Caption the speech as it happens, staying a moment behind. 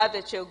God,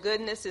 that your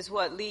goodness is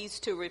what leads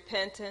to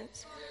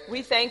repentance.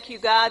 We thank you,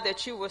 God,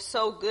 that you were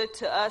so good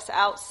to us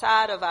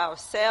outside of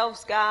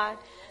ourselves, God,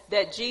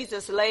 that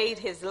Jesus laid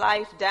his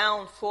life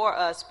down for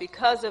us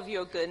because of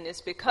your goodness,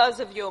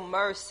 because of your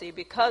mercy,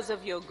 because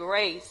of your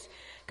grace.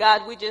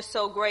 God, we're just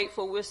so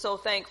grateful. We're so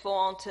thankful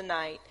on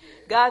tonight.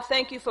 God,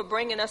 thank you for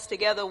bringing us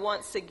together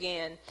once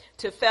again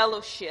to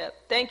fellowship.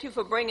 Thank you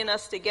for bringing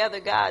us together,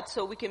 God,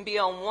 so we can be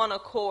on one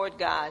accord,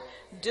 God,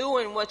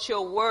 doing what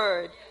your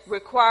word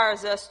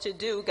requires us to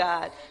do,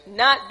 God.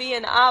 Not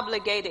being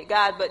obligated,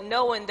 God, but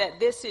knowing that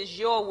this is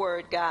your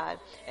word, God.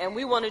 And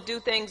we want to do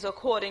things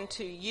according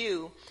to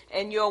you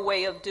and your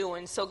way of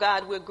doing. So,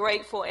 God, we're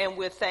grateful and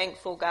we're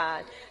thankful,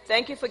 God.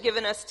 Thank you for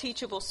giving us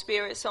teachable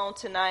spirits on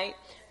tonight.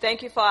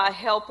 Thank you for our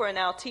helper and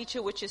our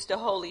teacher, which is the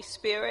Holy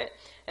Spirit.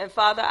 And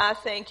Father, I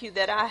thank you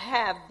that I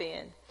have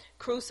been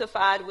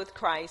crucified with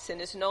Christ, and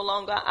it's no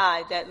longer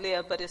I that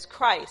live, but it's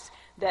Christ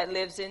that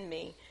lives in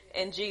me.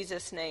 In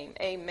Jesus' name,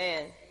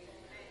 amen.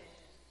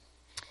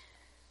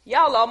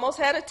 Y'all almost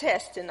had a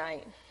test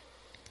tonight.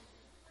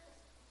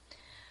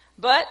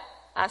 But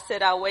I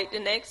said I'll wait the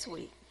next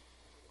week.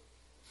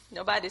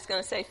 Nobody's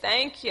going to say,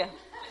 thank you.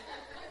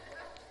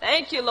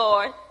 Thank you,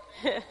 Lord.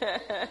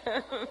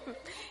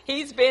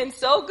 He's been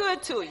so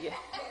good to you.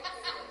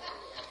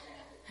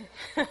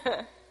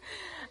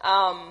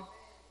 I'm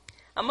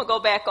going to go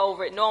back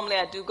over it. Normally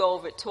I do go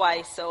over it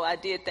twice, so I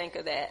did think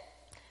of that.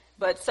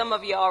 But some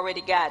of you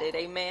already got it,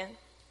 amen?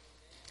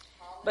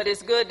 But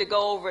it's good to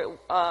go over it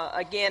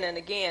again and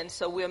again,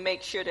 so we'll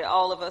make sure that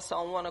all of us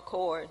are on one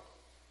accord.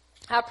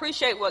 I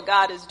appreciate what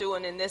God is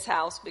doing in this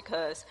house,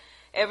 because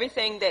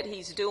everything that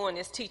he's doing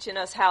is teaching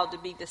us how to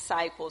be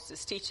disciples.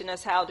 It's teaching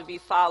us how to be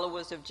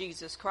followers of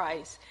Jesus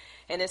Christ.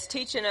 And it's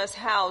teaching us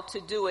how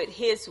to do it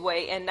his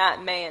way and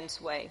not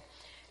man's way.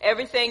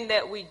 Everything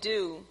that we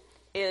do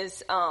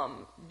is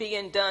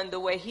being done the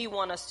way he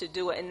wants us to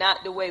do it and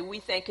not the way we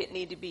think it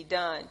need to be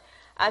done.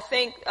 I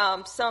think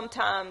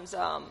sometimes,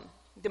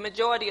 the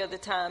majority of the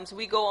times,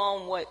 we go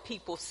on what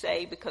people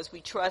say because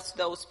we trust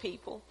those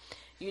people.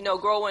 You know,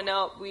 growing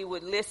up, we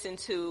would listen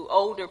to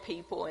older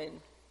people, and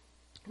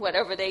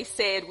whatever they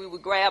said, we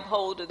would grab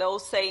hold of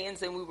those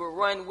sayings and we would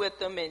run with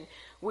them, and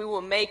we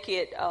will make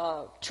it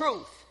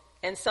truth.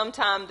 And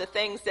sometimes the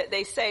things that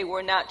they say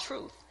were not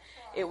truth.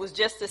 It was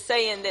just a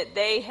saying that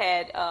they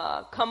had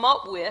come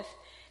up with,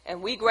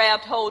 and we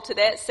grabbed hold to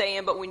that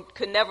saying, but we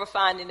could never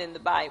find it in the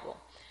Bible.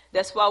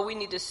 That's why we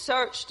need to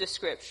search the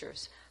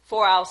scriptures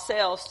for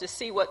ourselves to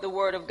see what the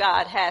word of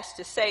God has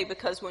to say,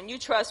 because when you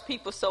trust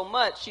people so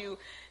much, you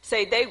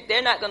say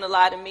they're not going to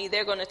lie to me,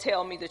 they're going to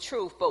tell me the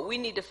truth. But we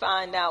need to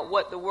find out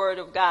what the word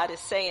of God is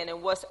saying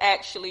and what's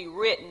actually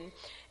written,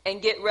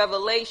 and get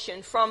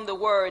revelation from the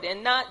word,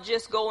 and not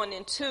just going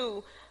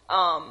into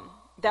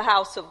the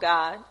house of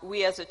God.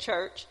 We as a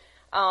church,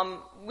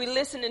 we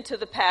listening to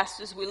the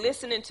pastors, we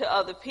listening to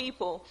other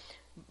people,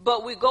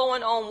 but we're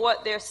going on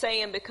what they're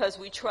saying because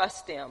we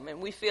trust them and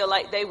we feel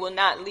like they will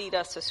not lead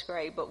us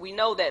astray. But we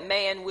know that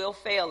man will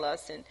fail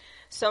us, and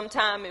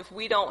sometime if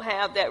we don't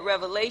have that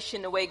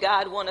revelation the way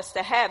God wants us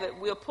to have it,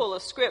 we'll pull a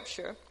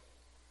scripture,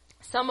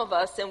 some of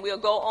us, and we'll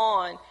go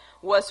on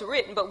what's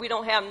written, but we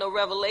don't have no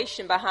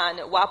revelation behind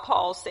it. Why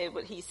Paul said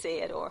what he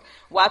said, or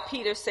why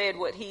Peter said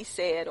what he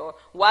said, or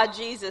why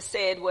Jesus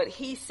said what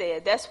he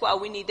said. That's why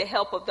we need the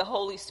help of the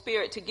Holy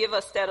Spirit to give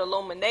us that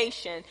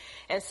illumination.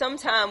 And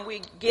sometimes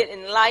we get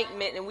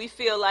enlightenment and we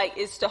feel like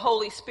it's the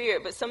Holy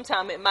Spirit, but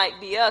sometimes it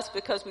might be us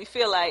because we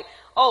feel like,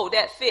 oh,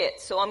 that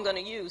fits, so I'm going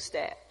to use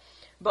that.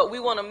 But we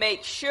want to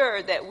make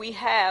sure that we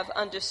have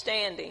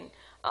understanding.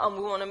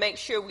 We want to make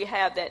sure we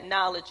have that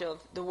knowledge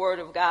of the Word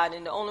of God,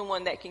 and the only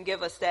one that can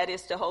give us that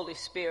is the Holy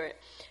Spirit.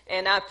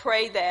 And I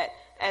pray that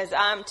as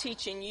I'm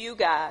teaching you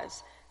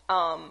guys,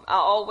 I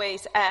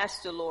always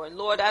ask the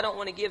Lord, I don't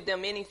want to give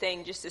them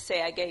anything just to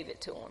say I gave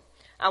it to them.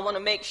 I want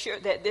to make sure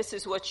that this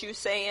is what you're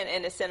saying,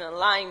 and it's in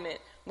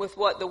alignment with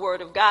what the Word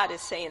of God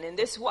is saying. And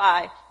this is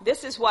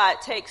why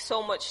it takes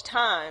so much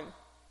time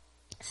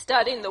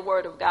studying the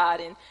Word of God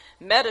and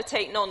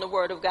meditating on the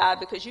Word of God,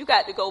 because you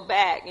got to go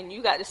back and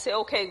you got to say,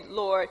 okay,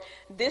 Lord,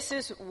 this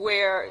is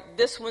where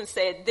this one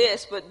said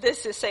this, but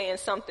this is saying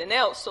something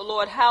else. So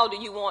Lord, how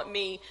do you want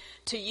me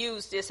to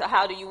use this, or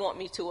how do you want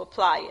me to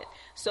apply it?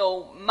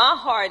 So my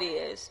heart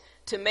is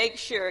to make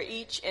sure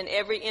each and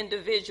every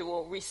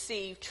individual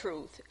receive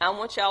truth. I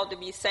want y'all to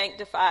be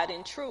sanctified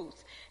in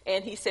truth.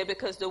 And he said,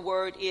 because the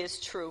word is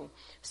true.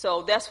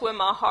 So that's where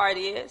my heart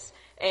is.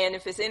 And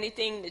if it's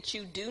anything that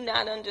you do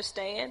not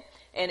understand,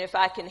 and if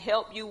I can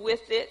help you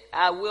with it,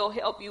 I will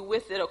help you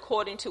with it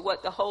according to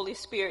what the Holy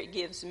Spirit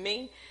gives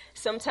me.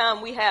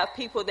 Sometimes we have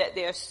people that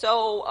they're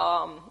so,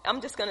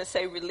 I'm just going to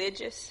say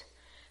religious.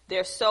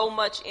 They're so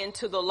much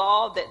into the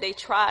law that they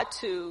try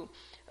to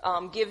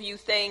give you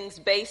things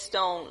based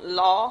on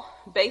law,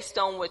 based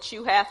on what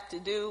you have to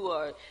do,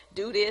 or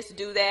do this,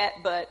 do that.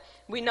 But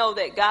we know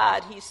that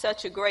God, he's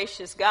such a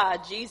gracious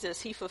God.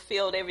 Jesus, he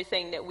fulfilled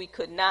everything that we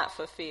could not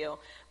fulfill.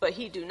 But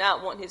he do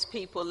not want his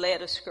people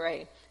led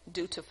astray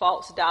due to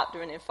false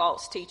doctrine and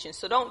false teaching.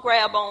 So don't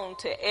grab on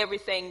to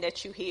everything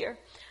that you hear.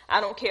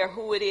 I don't care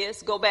who it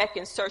is. Go back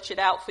and search it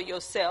out for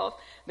yourself,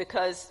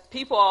 because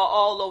people are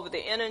all over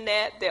the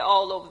internet. They're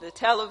all over the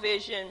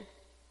television.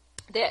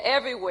 They're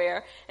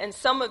everywhere, and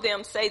some of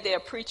them say they're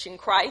preaching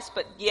Christ,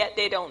 but yet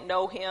they don't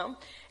know him.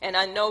 And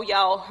I know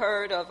y'all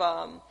heard of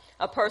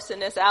a person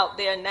that's out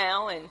there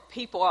now, and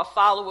people are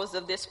followers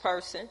of this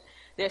person.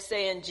 They're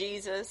saying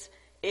Jesus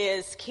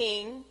is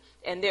king,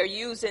 and they're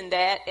using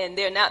that, and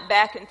they're not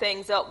backing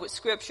things up with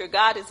Scripture.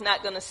 God is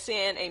not going to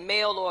send a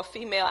male or a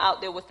female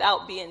out there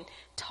without being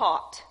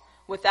taught,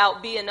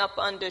 without being up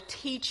under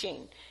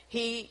teaching.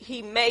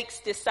 He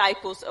makes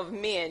disciples of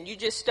men. You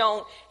just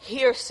don't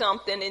hear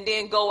something and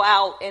then go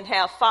out and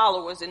have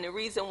followers. And the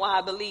reason why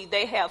I believe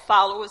they have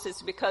followers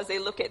is because they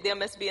look at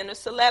them as being a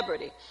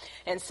celebrity.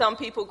 And some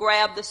people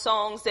grab the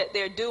songs that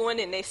they're doing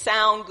and they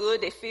sound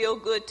good, they feel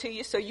good to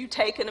you, so you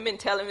taking them and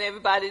telling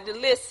everybody to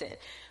listen.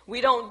 We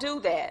don't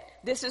do that.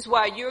 This is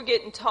why you're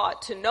getting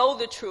taught to know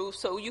the truth,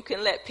 so you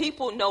can let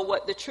people know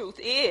what the truth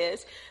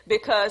is,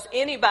 because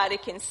anybody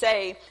can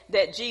say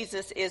that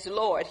Jesus is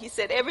Lord. He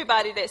said,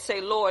 everybody that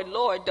say, Lord,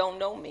 Lord, don't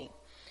know me.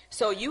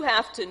 So you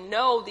have to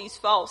know these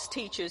false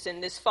teachers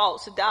and this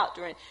false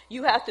doctrine.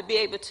 You have to be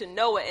able to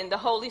know it. And the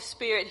Holy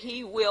Spirit,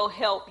 he will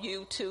help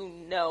you to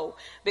know.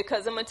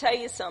 Because I'm going to tell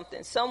you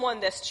something. Someone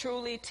that's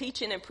truly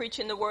teaching and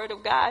preaching the word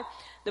of God,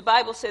 the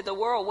Bible said the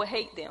world will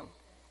hate them.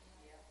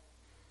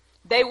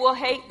 They will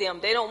hate them.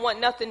 They don't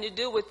want nothing to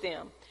do with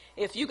them.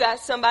 If you got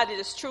somebody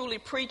that's truly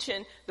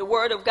preaching the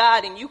word of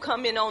God and you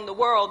come in on the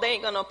world, they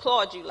ain't going to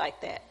applaud you like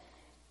that.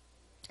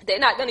 They're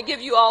not going to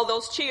give you all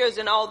those cheers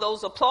and all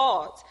those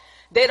applause.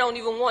 They don't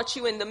even want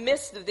you in the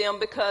midst of them,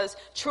 because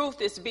truth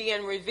is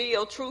being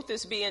revealed, truth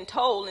is being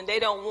told, and they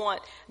don't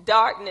want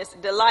darkness,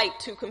 the light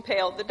to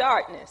compel the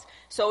darkness.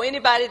 So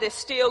anybody that's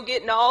still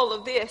getting all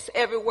of this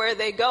everywhere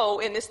they go,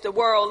 and it's the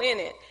world in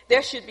it,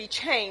 there should be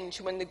change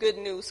when the good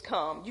news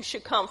comes. You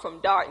should come from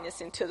darkness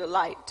into the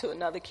light, to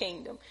another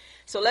kingdom.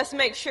 So let's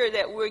make sure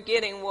that we're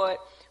getting what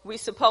we're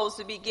supposed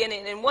to be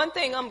getting. And one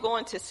thing I'm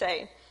going to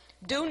say,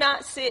 do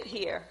not sit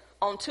here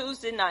on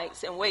Tuesday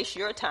nights and waste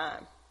your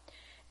time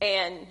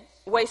and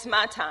waste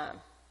my time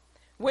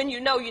when you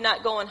know you're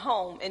not going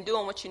home and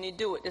doing what you need to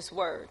do with this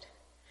word.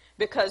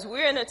 Because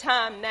we're in a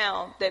time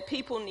now that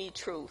people need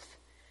truth.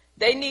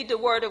 They need the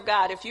word of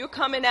God. If you're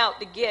coming out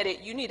to get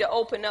it, you need to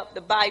open up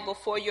the Bible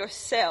for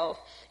yourself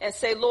and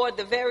say, Lord,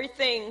 the very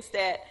things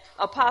that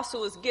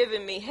Apostle is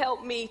giving me,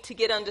 help me to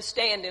get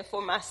understanding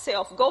for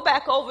myself. Go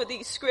back over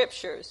these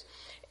scriptures.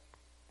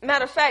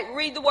 Matter of fact,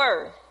 read the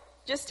word.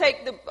 Just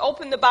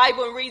open the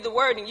Bible and read the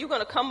word, and you're going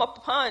to come up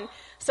upon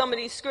some of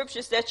these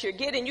scriptures that you're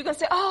getting. You're going to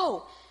say,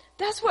 oh,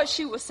 that's what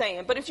she was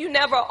saying. But if you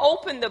never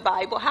open the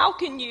Bible, how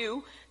can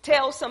you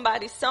tell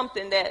somebody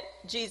something that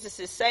Jesus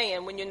is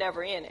saying when you're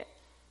never in it?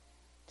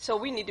 So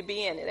we need to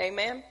be in it.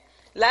 Amen.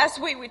 Last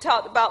week we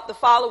talked about the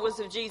followers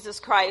of Jesus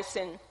Christ,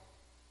 and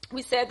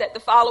we said that the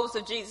followers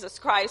of Jesus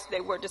Christ, they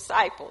were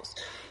disciples.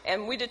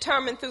 And we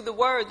determined through the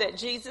word that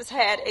Jesus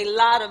had a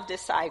lot of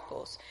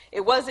disciples.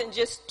 It wasn't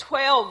just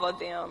 12 of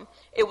them.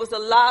 It was a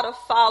lot of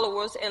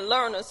followers and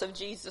learners of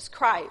Jesus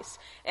Christ.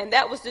 And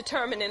that was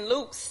determined in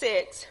Luke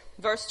 6,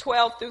 verse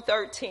 12 through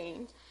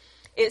 13.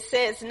 It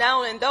says,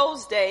 now in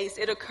those days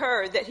it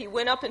occurred that he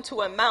went up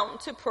into a mountain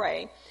to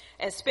pray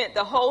and spent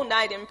the whole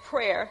night in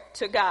prayer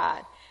to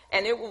God.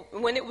 And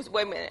wait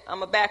a minute, I'm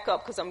going to back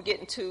up because I'm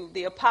getting to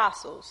the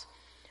apostles.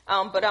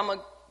 But I'm going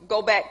to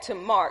go back to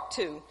Mark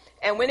 2.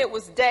 And when it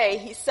was day,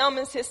 he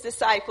summons his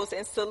disciples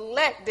and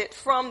selected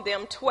from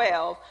them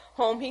 12,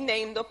 whom he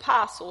named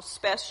apostles,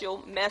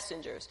 special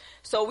messengers.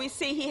 So we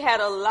see he had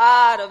a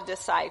lot of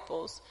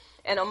disciples.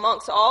 And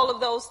amongst all of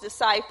those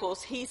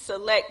disciples, he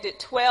selected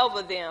 12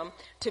 of them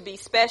to be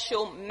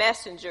special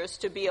messengers,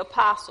 to be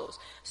apostles.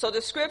 So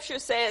the scripture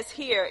says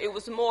here it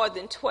was more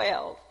than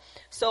 12.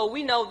 So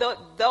we know that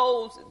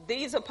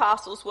these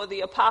apostles were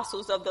the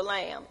apostles of the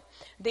Lamb.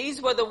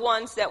 These were the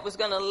ones that was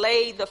going to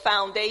lay the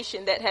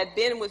foundation, that had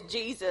been with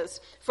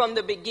Jesus from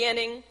the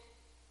beginning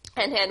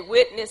and had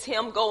witnessed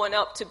him going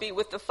up to be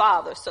with the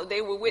Father. So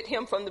they were with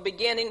him from the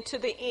beginning to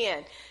the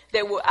end.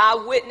 They were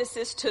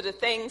eyewitnesses to the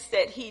things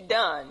that he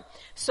done.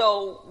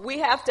 So we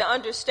have to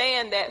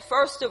understand that,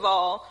 first of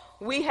all,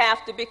 we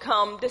have to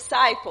become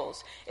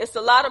disciples. It's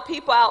a lot of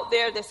people out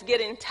there that's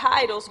getting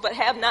titles but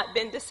have not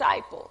been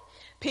discipled.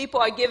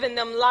 People are giving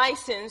them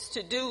license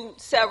to do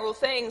several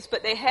things,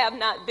 but they have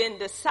not been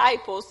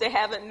disciples. They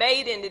haven't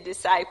made any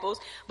disciples,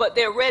 but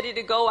they're ready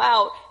to go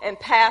out and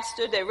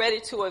pastor. They're ready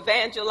to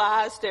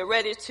evangelize. They're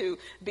ready to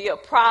be a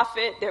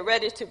prophet. They're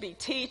ready to be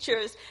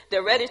teachers.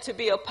 They're ready to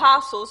be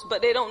apostles,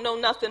 but they don't know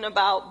nothing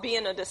about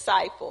being a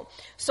disciple.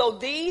 So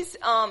these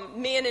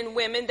men and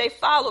women, they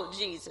followed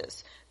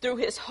Jesus through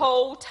his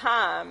whole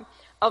time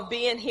of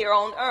being here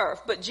on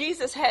earth. But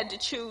Jesus had to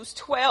choose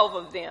 12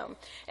 of them.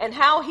 And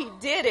how he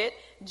did it,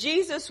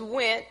 Jesus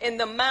went in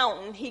the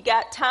mountain. He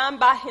got time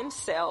by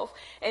himself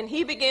and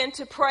he began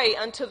to pray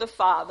unto the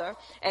Father.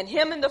 And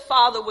him and the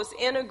Father was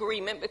in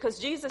agreement because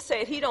Jesus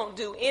said he don't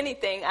do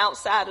anything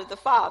outside of the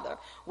Father.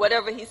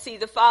 Whatever he see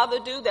the Father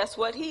do, that's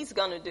what he's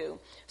going to do.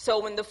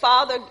 So when the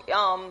Father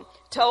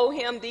told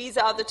him these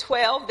are the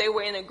 12, they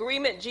were in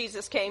agreement.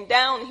 Jesus came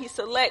down. He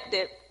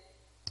selected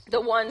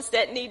the ones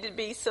that need to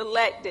be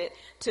selected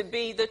to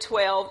be the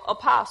 12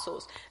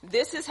 apostles.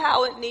 This is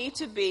how it need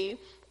to be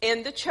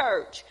in the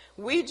church.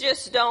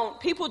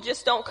 People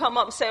just don't come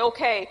up and say,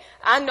 okay,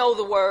 I know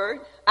the word,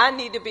 I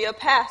need to be a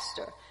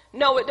pastor.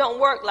 No, it don't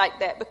work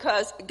like that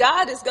because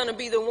God is going to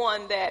be the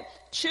one that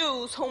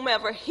choose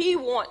whomever he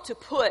want to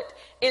put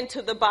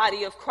into the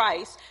body of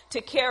Christ to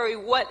carry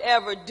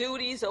whatever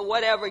duties or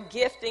whatever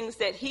giftings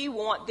that he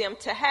want them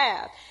to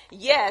have.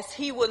 Yes,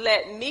 he will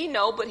let me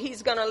know, but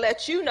he's going to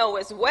let you know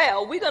as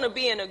well. We're going to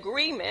be in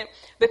agreement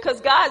because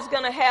God's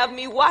going to have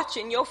me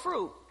watching your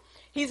fruit.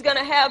 He's going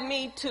to have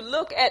me to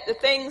look at the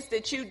things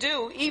that you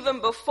do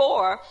even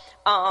before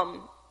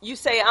you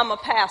say I'm a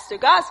pastor.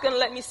 God's going to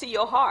let me see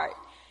your heart.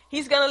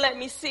 He's going to let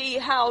me see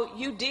how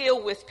you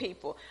deal with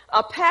people.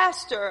 A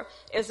pastor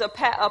is a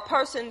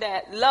person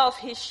that loves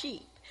his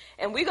sheep.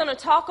 And we're going to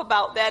talk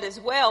about that as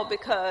well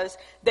because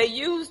they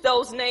use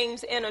those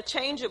names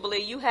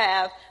interchangeably. You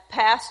have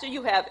pastor,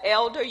 you have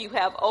elder, you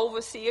have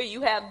overseer,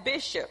 you have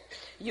bishop.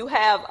 You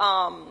have,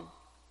 I'm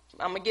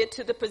going to get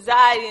to the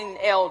presiding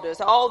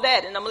elders, all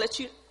that. And I'm going to let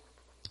you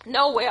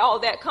know where all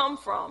that come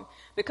from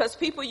because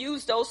people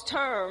use those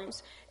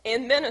terms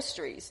in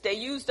ministries. They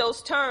use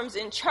those terms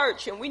in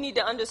church, and we need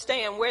to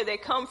understand where they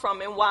come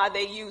from and why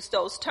they use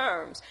those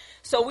terms.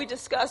 So we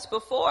discussed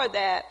before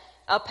that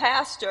a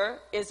pastor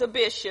is a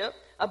bishop.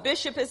 A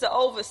bishop is an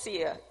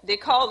overseer. They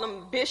call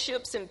them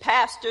bishops and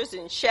pastors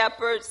and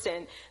shepherds,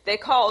 and they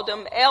call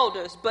them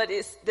elders, but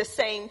it's the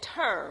same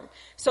term.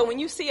 So when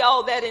you see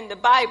all that in the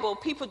Bible,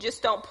 people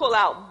just don't pull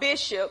out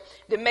bishop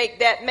to make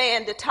that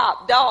man the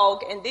top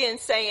dog and then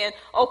saying,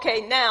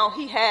 okay, now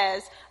he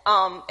has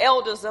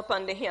elders up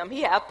under him.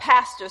 He have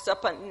pastors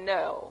up under.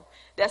 No,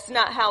 that's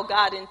not how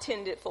God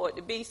intended for it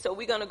to be. So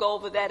we're going to go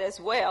over that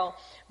as well.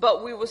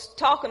 But we was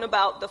talking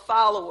about the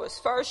followers.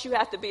 First, you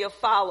have to be a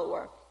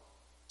follower,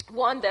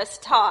 one that's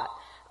taught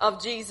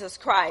of Jesus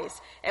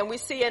Christ. And we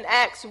see in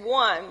Acts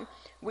 1,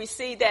 we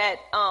see that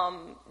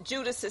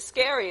Judas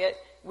Iscariot,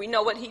 we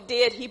know what he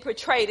did. He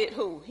portrayed it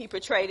who? He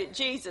portrayed it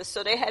Jesus.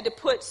 So they had to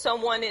put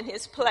someone in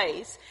his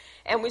place.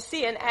 And we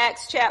see in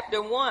Acts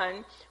chapter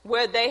 1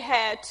 where they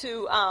had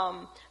to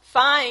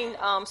find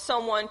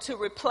someone to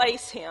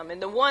replace him.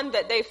 And the one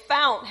that they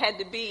found had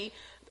to be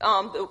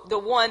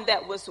the one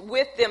that was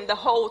with them the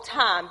whole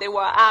time. They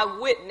were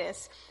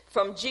eyewitness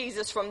from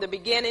Jesus from the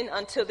beginning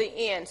until the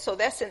end. So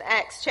that's in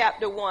Acts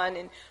chapter 1.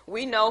 And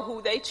we know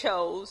who they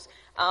chose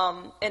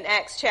in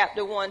Acts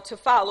chapter 1 to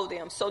follow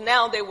them. So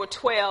now they were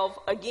 12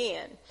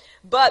 again.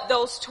 But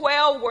those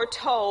 12 were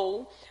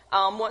told,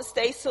 once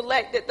they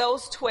selected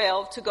those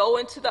 12 to go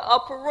into the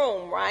upper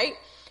room, right?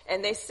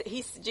 And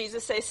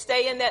Jesus says,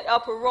 stay in that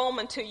upper room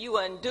until you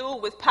are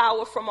endued with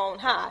power from on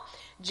high.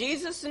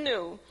 Jesus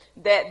knew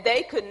that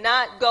they could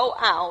not go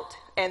out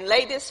and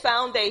lay this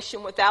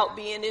foundation without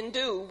being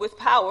endued with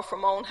power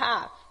from on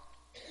high.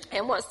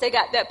 And once they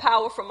got that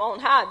power from on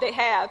high, they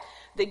have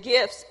the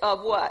gifts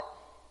of what?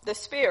 The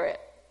Spirit,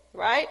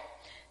 right?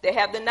 They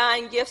have the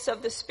 9 gifts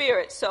of the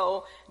Spirit,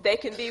 so they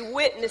can be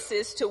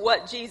witnesses to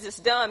what Jesus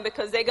done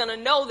because they're going to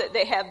know that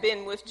they have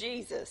been with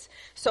Jesus.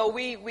 So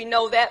we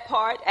know that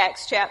part.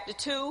 Acts chapter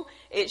 2,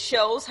 it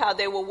shows how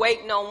they were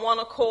waiting on one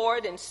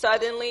accord, and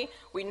suddenly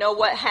we know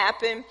what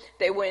happened.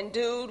 They were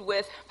endued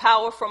with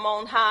power from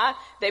on high.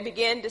 They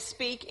began to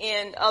speak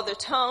in other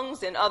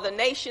tongues, and other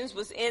nations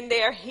was in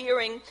there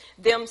hearing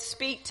them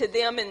speak to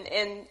them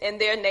in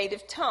their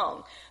native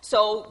tongue.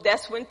 So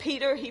that's when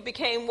Peter, he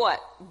became what?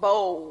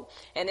 Bold.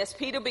 And as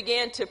Peter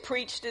began to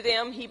preach to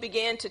them, he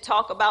began to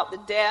talk about the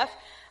death,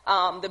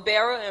 the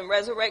burial and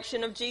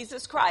resurrection of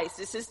Jesus Christ.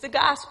 This is the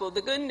gospel,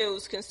 the good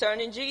news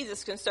concerning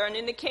Jesus,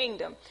 concerning the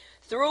kingdom.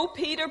 Through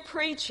Peter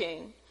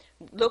preaching,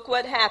 look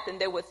what happened.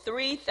 There were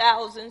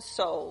 3,000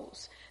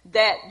 souls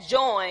that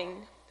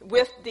joined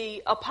with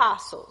the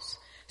apostles.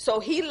 So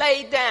he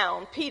laid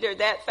down, Peter,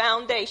 that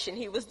foundation.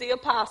 He was the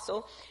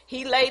apostle.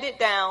 He laid it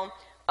down.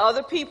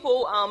 Other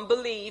people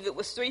believe it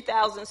was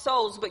 3,000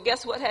 souls, but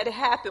guess what had to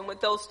happen with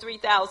those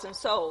 3,000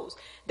 souls?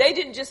 They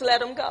didn't just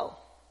let them go.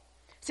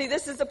 See,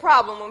 this is the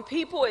problem. When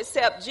people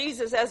accept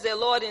Jesus as their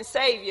Lord and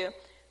Savior,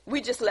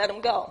 we just let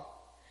them go.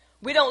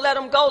 We don't let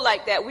them go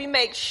like that. We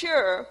make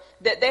sure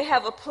that they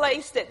have a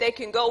place that they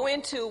can go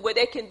into where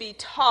they can be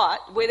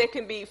taught, where they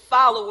can be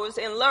followers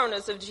and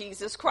learners of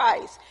Jesus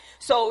Christ.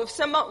 So if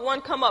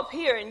someone come up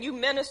here and you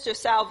minister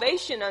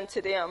salvation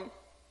unto them,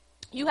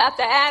 you have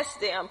to ask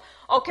them,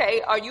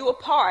 okay, are you a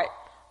part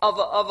of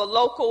a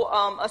local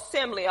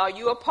assembly? Are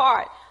you a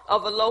part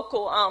of a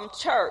local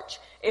church.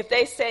 If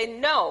they say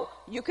no,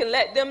 you can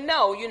let them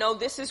know,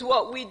 this is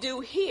what we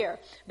do here,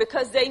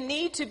 because they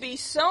need to be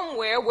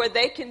somewhere where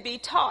they can be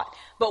taught.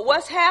 But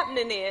what's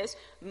happening is,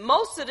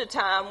 most of the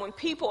time when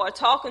people are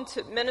talking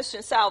to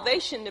ministering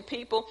salvation to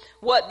people,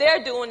 what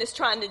they're doing is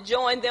trying to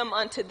join them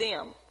unto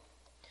them.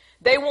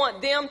 They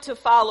want them to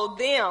follow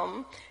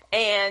them,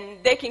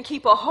 and they can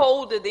keep a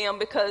hold of them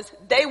because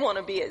they want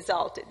to be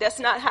exalted. That's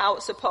not how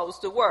it's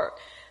supposed to work.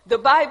 The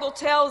Bible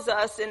tells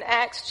us in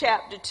Acts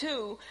chapter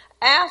 2,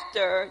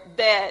 after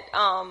that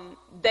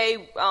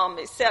they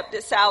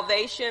accepted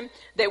salvation,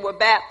 they were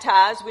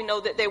baptized. We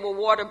know that they were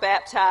water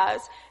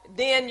baptized.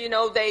 Then,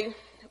 they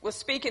were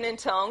speaking in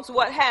tongues.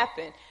 What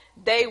happened?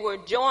 They were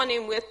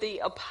joining with the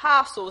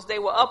apostles. They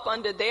were up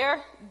under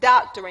their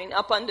doctrine,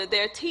 up under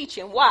their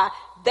teaching. Why?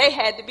 They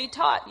had to be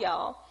taught,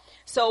 y'all.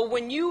 So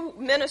when you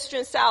minister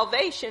in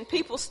salvation,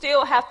 people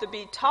still have to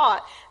be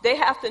taught. They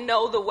have to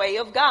know the way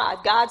of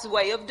God, God's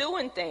way of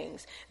doing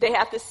things. They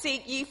have to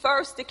seek ye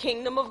first the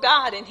kingdom of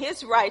God and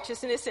his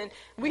righteousness. And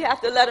we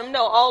have to let them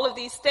know all of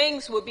these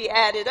things will be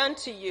added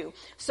unto you.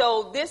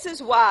 So this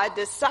is why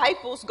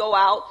disciples go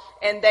out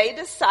and they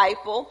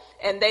disciple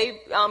and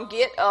they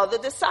get other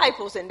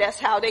disciples. And that's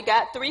how they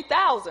got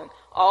 3,000.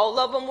 All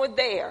of them were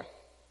there.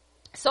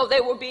 So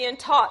they were being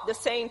taught the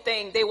same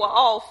thing. They were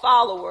all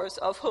followers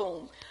of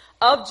whom?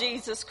 Of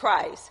Jesus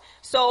Christ.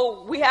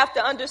 So we have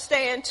to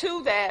understand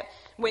too that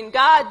when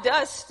God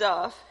does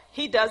stuff,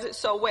 he does it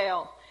so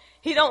well.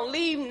 He don't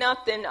leave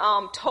nothing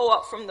tore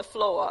up from the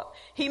floor up.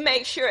 He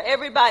makes sure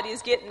everybody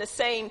is getting the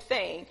same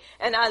thing.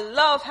 And I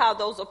love how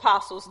those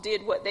apostles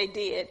did what they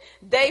did.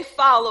 They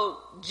followed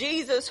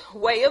Jesus'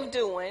 way of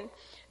doing.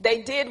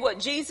 They did what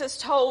Jesus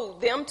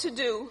told them to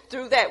do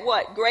through that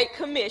Great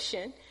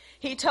Commission.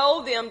 He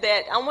told them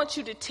that I want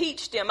you to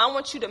teach them. I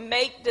want you to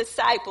make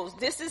disciples.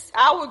 This is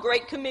our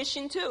Great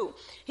Commission too.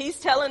 He's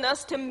telling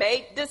us to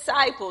make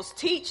disciples,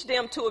 teach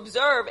them to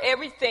observe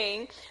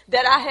everything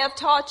that I have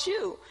taught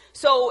you.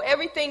 So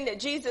everything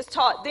that Jesus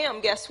taught them,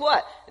 guess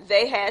what?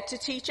 They had to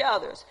teach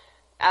others.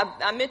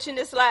 I mentioned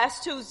this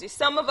last Tuesday.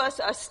 Some of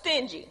us are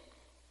stingy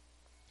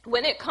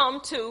when it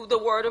comes to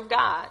the Word of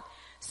God.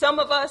 Some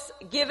of us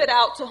give it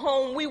out to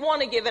whom we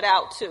want to give it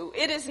out to.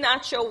 It is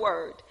not your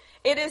word.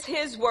 It is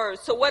his word.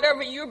 So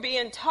whatever you're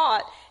being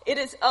taught, it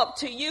is up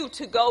to you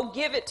to go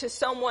give it to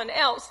someone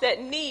else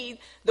that need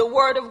the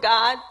word of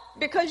God,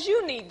 because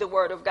you need the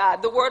word of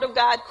God. The word of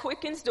God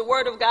quickens. The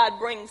word of God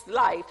brings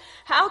life.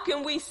 How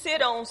can we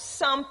sit on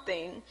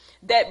something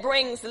that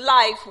brings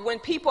life when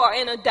people are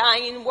in a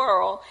dying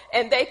world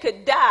and they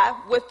could die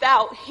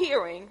without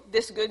hearing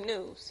this good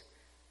news?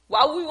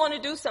 Why would we want to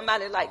do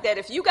somebody like that?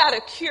 If you got a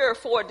cure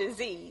for a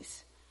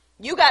disease,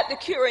 you got the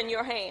cure in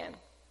your hand,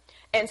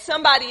 and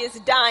somebody is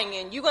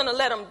dying, you're going to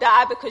let them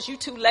die because you're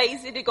too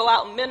lazy to go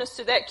out and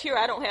minister that cure?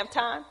 I don't have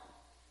time.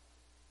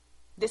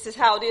 This is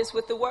how it is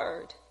with the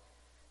word.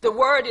 The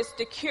word is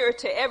the cure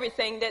to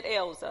everything that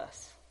ails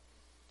us.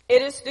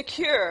 It is the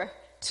cure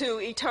to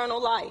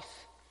eternal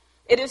life.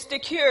 It is the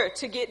cure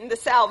to getting the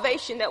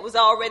salvation that was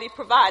already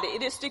provided.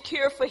 It is the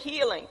cure for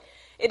healing.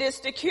 It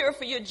is the cure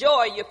for your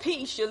joy, your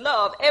peace, your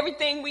love.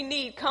 Everything we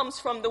need comes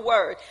from the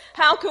word.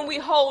 How can we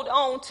hold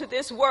on to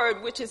this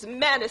word, which is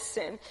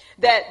medicine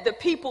that the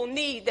people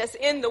need, that's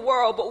in the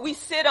world, but we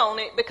sit on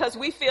it because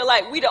we feel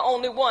like we're the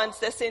only ones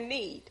that's in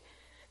need?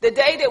 The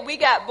day that we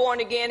got born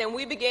again and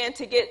we began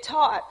to get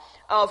taught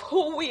of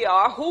who we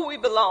are, who we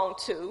belong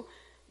to,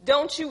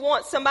 don't you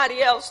want somebody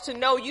else to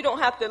know you don't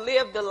have to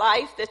live the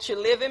life that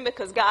you're living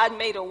because God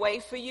made a way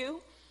for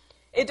you?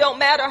 It don't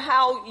matter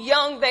how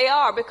young they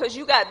are, because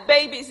you got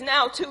babies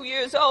now, 2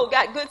 years old,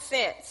 got good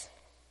sense.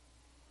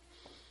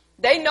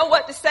 They know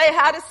what to say,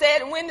 how to say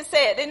it, and when to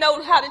say it. They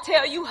know how to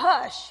tell you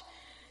hush.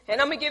 And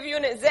I'm going to give you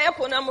an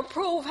example, and I'm going to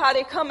prove how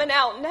they're coming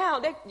out now.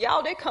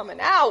 They're coming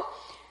out.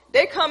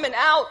 They're coming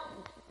out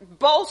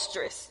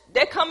boisterous.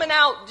 They're coming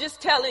out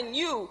just telling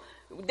you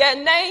their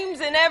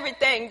names and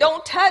everything.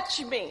 Don't touch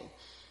me.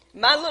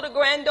 My little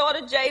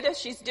granddaughter, Jada,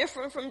 she's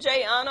different from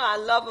Jayana. I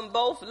love them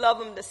both, love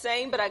them the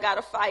same, but I got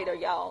to fight her,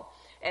 y'all.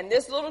 And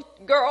this little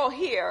girl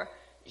here,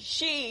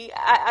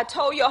 I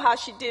told y'all how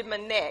she did my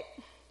neck.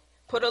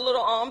 Put her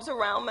little arms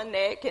around my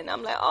neck, and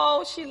I'm like,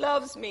 oh, she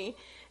loves me.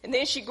 And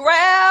then she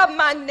grabbed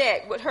my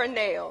neck with her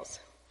nails.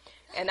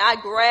 And I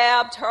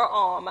grabbed her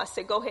arm. I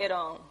said, go ahead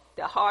on.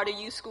 The harder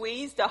you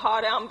squeeze, the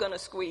harder I'm going to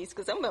squeeze,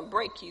 because I'm going to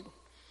break you.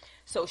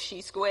 So she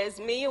squares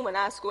me, and when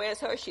I squares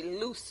her, she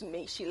loosed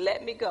me. She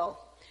let me go.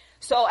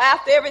 So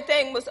after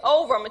everything was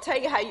over, I'm going to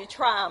tell you how you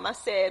try them. I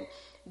said,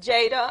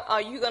 Jada,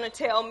 are you going to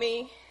tell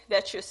me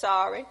that you're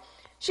sorry?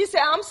 She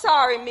said, I'm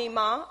sorry,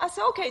 Mima. I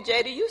said, okay,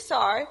 Jada, you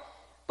sorry.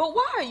 But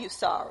why are you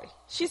sorry?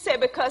 She said,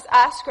 because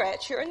I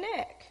scratched your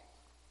neck.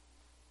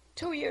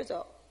 2 years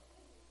old.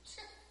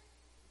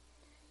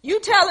 You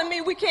telling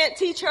me we can't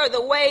teach her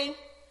the way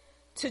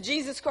to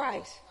Jesus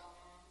Christ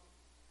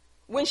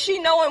when she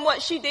knowing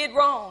what she did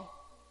wrong?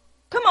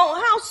 Come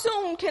on, how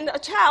soon can a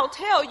child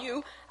tell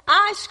you,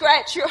 I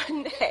scratch your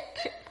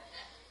neck?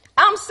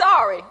 I'm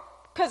sorry,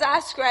 because I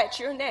scratch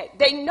your neck.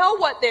 They know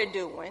what they're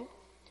doing.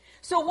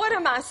 So what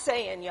am I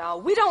saying,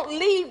 y'all? We don't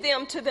leave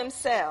them to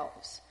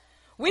themselves.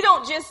 We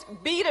don't just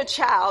beat a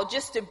child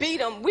just to beat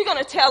them. We're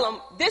going to tell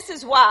them, this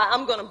is why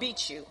I'm going to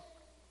beat you.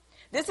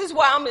 This is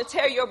why I'm going to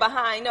tear your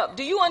behind up.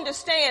 Do you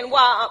understand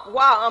why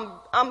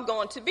I'm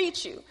going to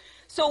beat you?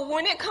 So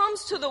when it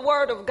comes to the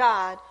word of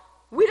God,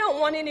 we don't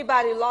want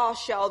anybody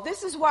lost, y'all.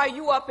 This is why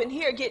you up in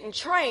here getting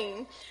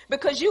trained,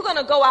 because you're going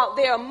to go out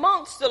there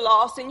amongst the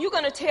lost and you're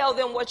going to tell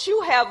them what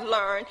you have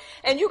learned.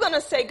 And you're going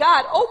to say,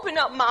 God, open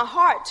up my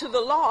heart to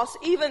the lost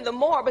even the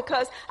more,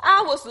 because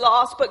I was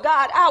lost, but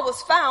God, I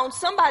was found.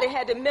 Somebody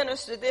had to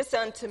minister this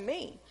unto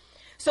me.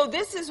 So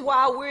this is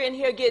why we're in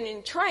here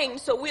getting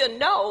trained, so we'll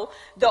know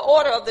the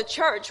order of the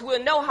church.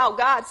 We'll know how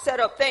God set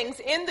up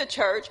things in the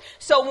church.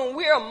 So when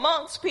we're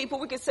amongst people,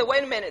 we can say,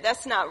 wait a minute,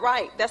 that's not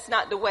right. That's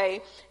not the way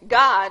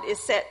God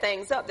is set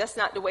things up. That's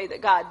not the way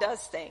that God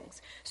does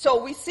things.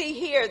 So we see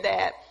here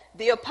that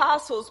the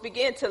apostles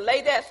began to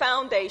lay that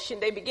foundation.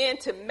 They began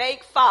to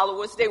make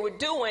followers. They were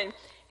doing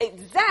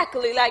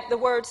exactly like the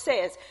word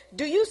says.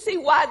 Do you see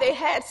why they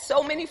had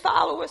so many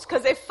followers?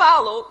 Because they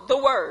followed the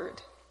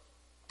word.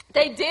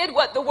 They did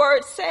what the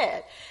word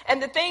said.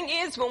 And the thing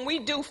is, when we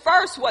do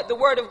first what the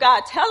word of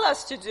God tell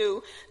us to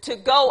do, to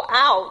go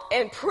out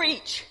and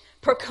preach,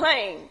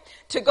 proclaim,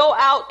 to go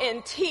out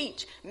and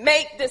teach,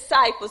 make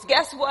disciples,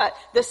 guess what?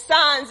 The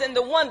signs and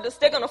the wonders,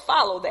 they're going to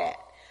follow that.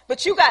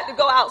 But you got to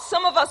go out.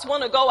 Some of us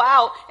want to go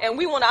out and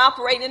we want to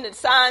operate in the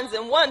signs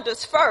and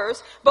wonders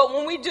first. But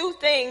when we do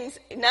things,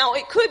 now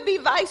it could be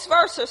vice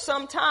versa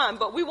sometime,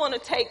 but we want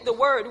to take the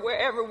word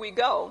wherever we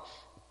go.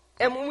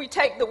 And when we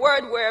take the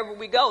word wherever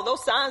we go,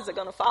 those signs are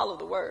going to follow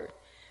the word,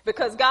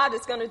 because God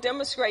is going to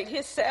demonstrate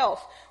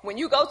himself. When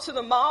you go to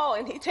the mall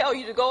and he tell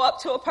you to go up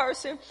to a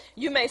person,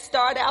 you may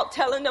start out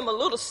telling them a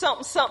little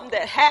something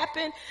that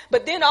happened,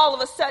 but then all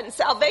of a sudden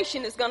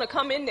salvation is going to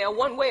come in there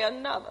one way or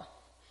another.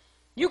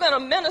 You're going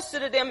to minister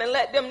to them and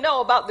let them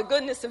know about the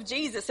goodness of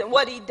Jesus and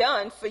what he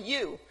done for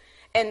you.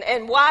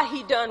 And why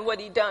he done what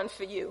he done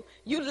for you.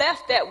 You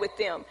left that with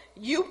them.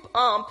 You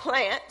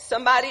plant,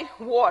 somebody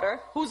water.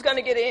 Who's going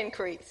to get an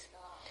increase?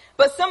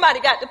 But somebody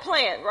got the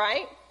plant,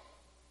 right?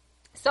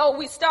 So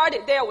we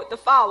started there with the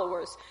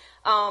followers,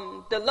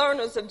 the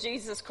learners of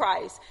Jesus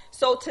Christ.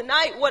 So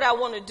tonight what I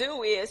want to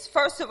do is,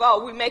 first of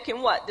all, we're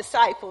making what?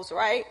 Disciples,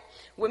 right?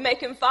 We're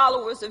making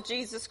followers of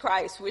Jesus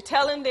Christ. We're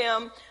telling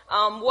them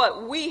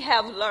what we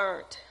have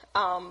learned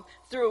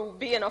through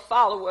being a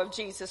follower of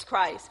Jesus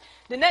Christ.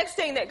 The next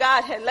thing that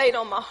God had laid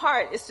on my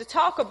heart is to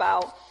talk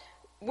about,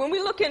 when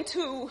we look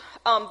into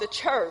the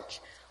church,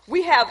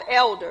 we have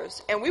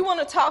elders, and we want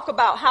to talk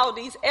about how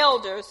these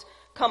elders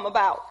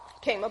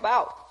came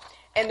about.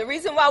 And the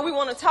reason why we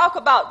want to talk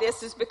about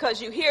this is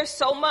because you hear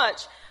so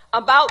much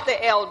about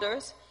the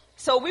elders.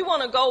 So we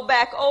want to go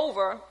back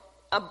over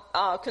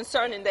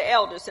concerning the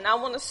elders. And I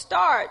want to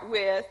start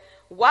with,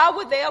 why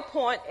would they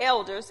appoint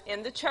elders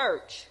in the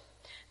church?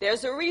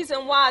 There's a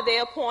reason why they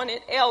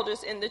appointed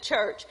elders in the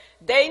church.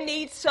 They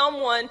need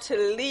someone to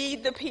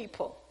lead the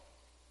people.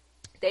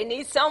 They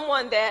need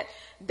someone that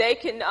they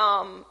can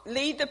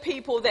lead the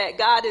people that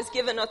God has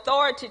given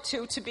authority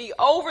to be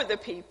over the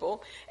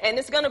people. And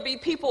it's going to be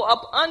people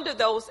up under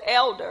those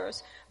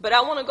elders. But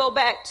I want to go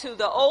back to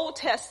the Old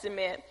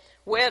Testament,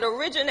 where it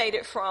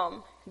originated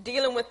from,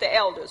 dealing with the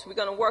elders. We're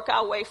going to work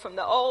our way from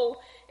the old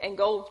and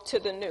go to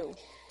the new.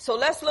 So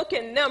let's look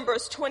in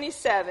Numbers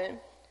 27,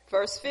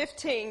 verse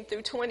 15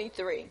 through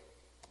 23.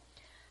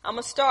 I'm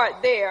going to start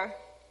there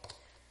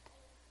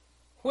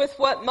with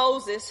what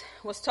Moses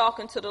was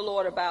talking to the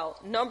Lord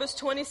about. Numbers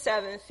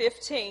 27,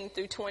 15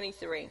 through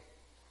 23.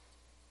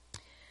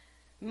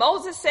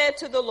 Moses said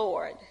to the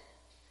Lord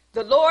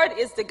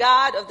is the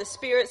God of the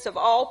spirits of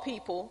all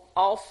people,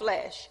 all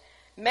flesh.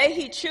 May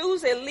he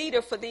choose a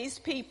leader for these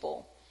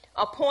people.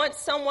 Appoint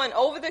someone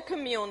over the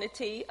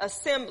community,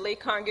 assembly,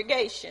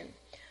 congregation,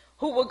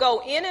 who will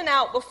go in and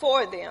out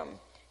before them.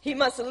 He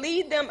must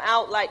lead them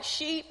out like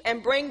sheep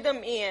and bring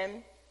them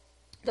in.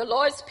 The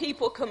Lord's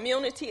people,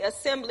 community,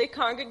 assembly,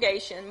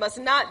 congregation must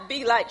not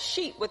be like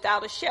sheep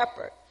without a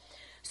shepherd.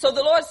 So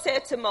the Lord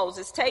said to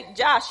Moses, take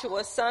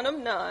Joshua, son of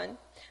Nun,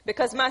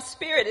 because my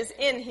spirit is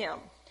in him.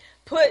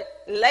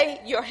 Lay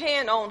your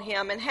hand on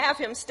him and have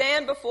him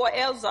stand before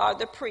Eleazar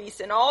the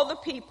priest and all the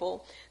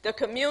people, the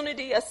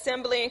community,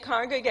 assembly, and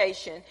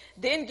congregation.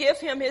 Then give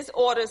him his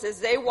orders as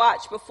they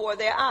watch before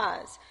their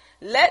eyes.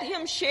 Let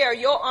him share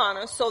your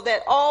honor so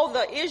that all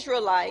the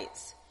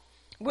Israelites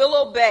will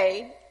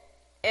obey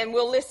and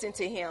will listen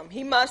to him.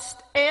 He must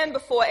stand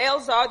before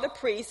Eleazar the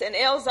priest, and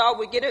Eleazar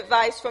will get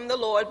advice from the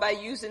Lord by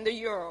using the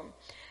Urim.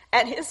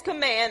 At his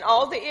command,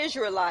 all the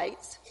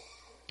Israelites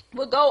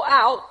will go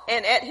out,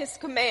 and at his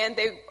command,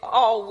 they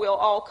will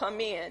all come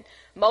in.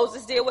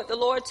 Moses did what the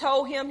Lord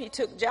told him. He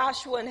took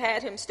Joshua and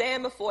had him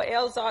stand before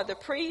Eleazar the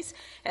priest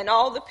and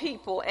all the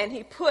people, and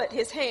he put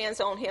his hands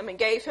on him and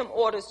gave him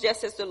orders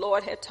just as the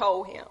Lord had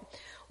told him.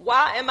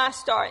 Why am I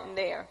starting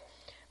there?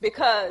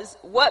 Because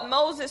what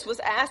Moses was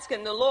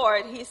asking the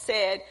Lord, he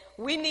said,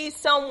 we need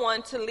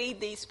someone to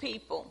lead these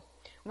people.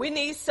 We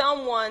need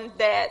someone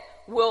that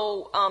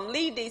will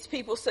lead these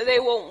people so they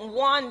won't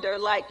wander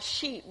like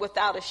sheep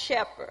without a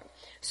shepherd.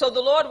 So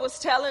the Lord was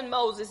telling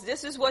Moses,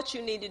 this is what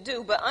you need to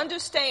do. But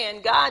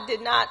understand, God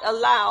did not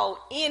allow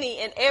any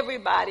and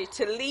everybody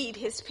to lead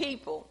his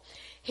people.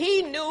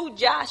 He knew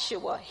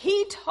Joshua.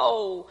 He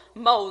told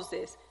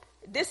Moses,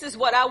 this is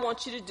what I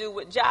want you to do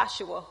with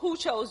Joshua. Who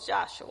chose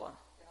Joshua?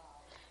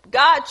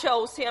 God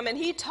chose him, and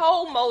he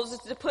told Moses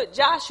to put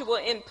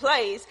Joshua in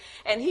place.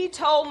 And he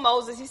told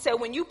Moses, he said,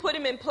 when you put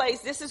him in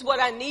place, this is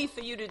what I need for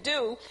you to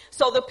do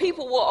so the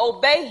people will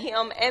obey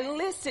him and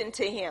listen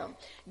to him.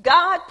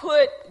 God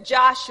put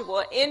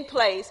Joshua in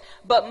place,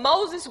 but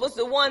Moses was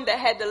the one that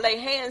had to lay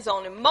hands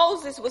on him.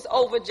 Moses was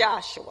over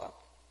Joshua.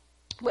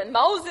 When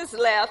Moses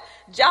left,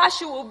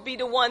 Joshua would be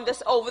the one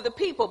that's over the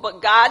people.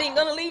 But God ain't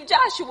going to leave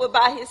Joshua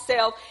by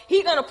himself.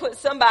 He's going to put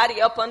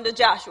somebody up under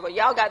Joshua.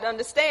 Y'all got to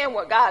understand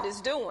what God is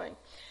doing.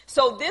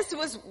 So this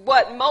was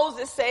what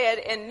Moses said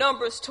in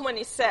Numbers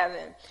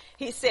 27.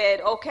 He said,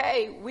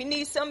 okay, we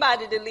need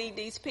somebody to lead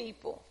these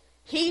people.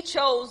 He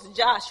chose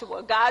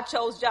Joshua. God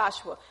chose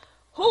Joshua.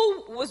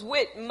 Who was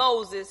with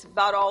Moses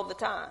about all the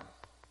time?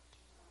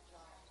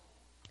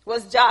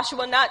 Was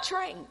Joshua not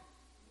trained?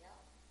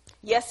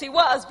 Yes, he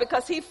was,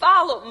 because he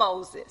followed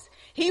Moses.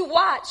 He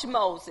watched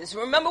Moses.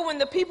 Remember when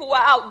the people were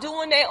out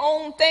doing their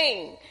own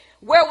thing?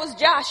 Where was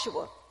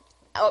Joshua?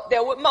 Up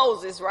there with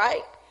Moses,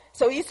 right?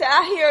 So he said,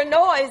 I hear a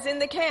noise in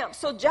the camp.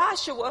 So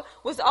Joshua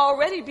was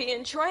already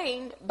being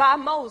trained by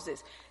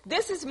Moses.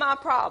 This is my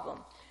problem.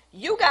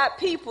 You got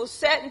people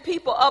setting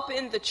people up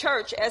in the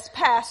church as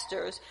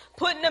pastors,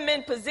 putting them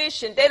in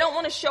position. They don't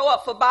want to show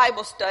up for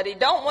Bible study,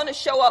 don't want to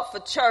show up for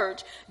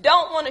church,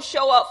 don't want to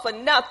show up for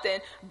nothing.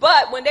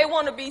 But when they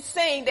want to be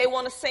sing, they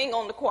want to sing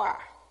on the choir.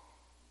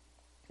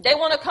 They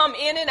want to come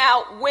in and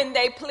out when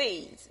they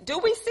please. Do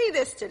we see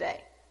this today?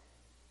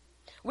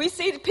 We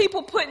see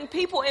people putting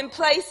people in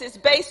places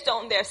based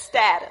on their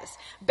status,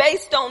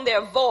 based on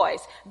their voice,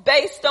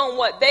 based on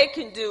what they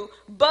can do,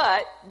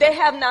 but they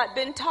have not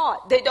been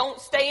taught. They don't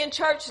stay in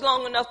church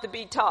long enough to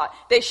be taught.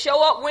 They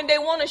show up when they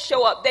want to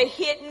show up. They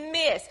hit and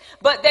miss,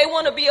 but they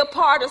want to be a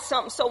part of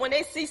something. So when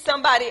they see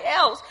somebody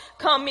else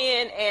come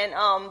in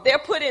and they're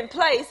put in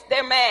place,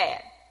 they're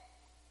mad.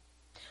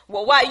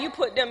 Well, why you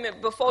put them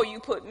in before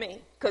you put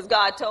me? Because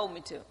God told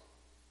me to.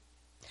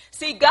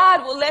 See,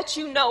 God will let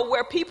you know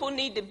where people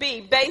need to be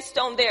based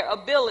on their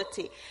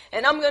ability.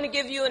 And I'm going to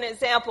give you an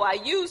example. I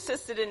use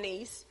Sister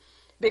Denise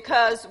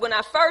because when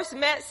I first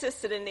met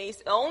Sister Denise,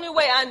 the only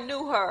way I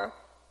knew her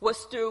was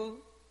through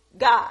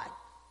God.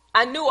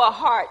 I knew her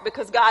heart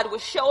because God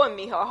was showing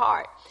me her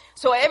heart.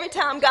 So every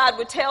time God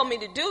would tell me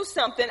to do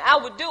something, I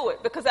would do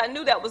it because I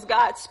knew that was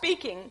God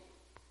speaking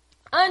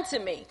unto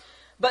me.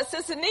 But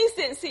Sister Denise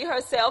didn't see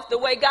herself the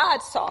way God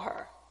saw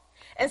her.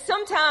 And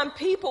sometimes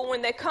people,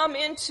 when they come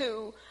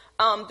into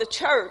the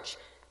church,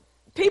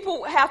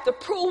 people have to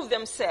prove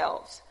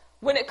themselves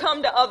when it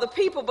comes to other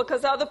people,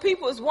 because other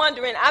people is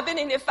wondering, I've been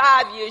in here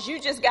 5 years, you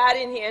just got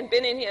in here and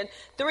been in here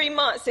 3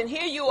 months, and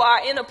here you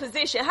are in a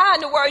position. How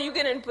in the world you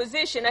get in a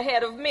position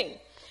ahead of me?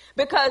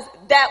 Because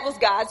that was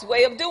God's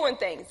way of doing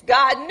things.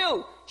 God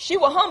knew she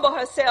would humble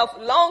herself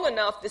long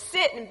enough to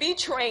sit and be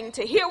trained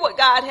to hear what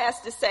God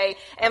has to say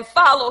and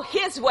follow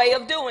his way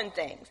of doing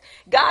things.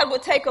 God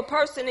would take a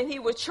person and he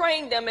would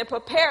train them and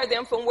prepare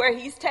them from where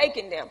he's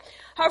taking them.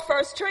 Her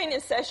first training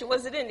session,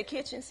 was it in the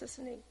kitchen,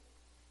 Sister Nee?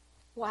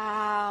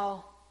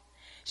 Wow.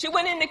 She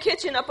went in the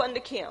kitchen up under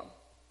Kim.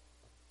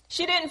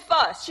 She didn't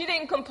fuss. She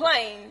didn't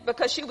complain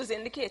because she was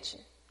in the kitchen.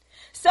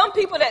 Some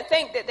people that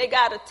think that they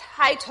got a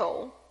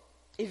title,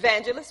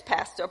 evangelist,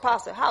 pastor,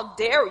 apostle, how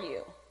dare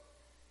you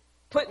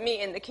put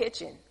me in the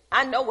kitchen?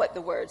 I know what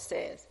the word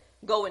says.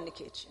 Go in the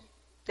kitchen.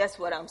 That's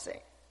what I'm saying.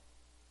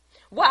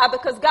 Why?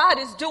 Because God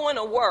is doing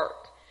a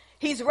work.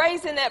 He's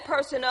raising that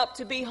person up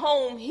to be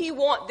whom he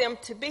wants them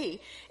to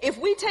be. If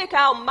we take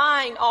our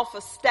mind off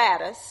of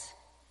status,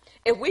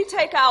 if we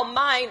take our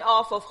mind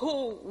off of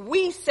who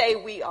we say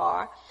we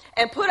are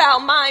and put our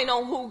mind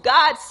on who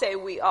God say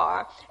we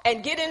are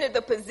and get into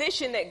the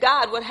position that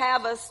God would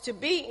have us to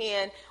be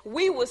in,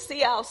 we will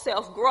see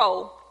ourselves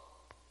grow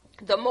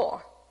the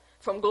more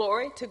from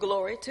glory to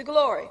glory to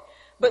glory.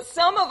 But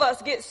some of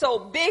us get so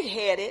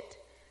big-headed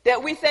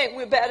that we think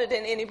we're better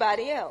than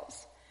anybody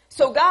else.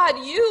 So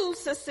God used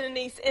Sister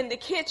Denise in the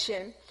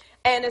kitchen,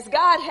 and as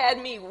God had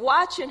me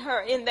watching her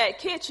in that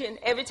kitchen,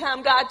 every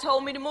time God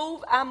told me to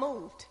move, I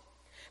moved.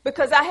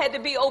 Because I had to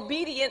be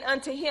obedient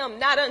unto him,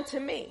 not unto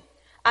me.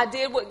 I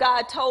did what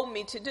God told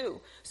me to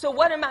do. So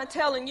what am I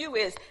telling you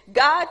is,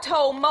 God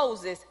told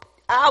Moses,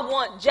 I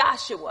want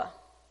Joshua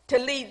to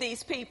lead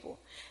these people.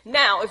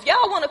 Now, if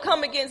y'all want to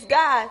come against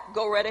God,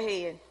 go right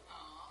ahead.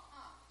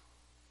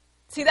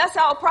 See, that's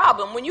our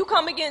problem. When you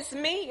come against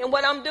me and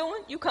what I'm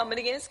doing, you coming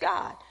against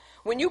God.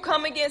 When you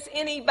come against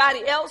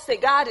anybody else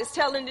that God is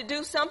telling to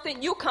do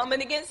something, you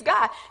coming against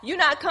God. You're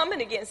not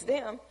coming against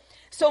them.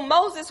 So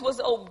Moses was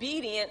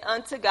obedient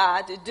unto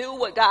God to do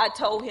what God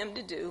told him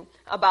to do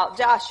about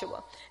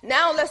Joshua.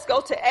 Now let's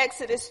go to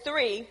Exodus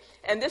 3,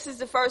 and this is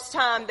the first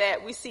time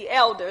that we see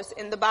elders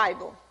in the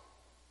Bible.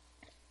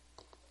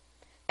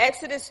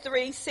 Exodus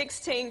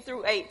 3:16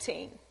 through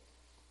 18.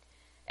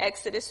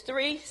 Exodus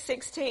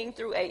 3:16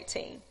 through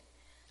 18.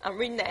 I'm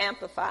reading the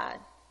Amplified.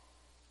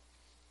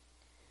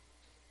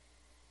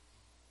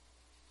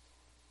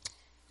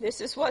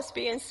 This is what's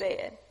being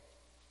said.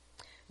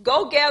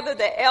 Go gather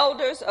the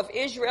elders of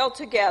Israel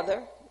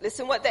together.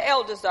 Listen what the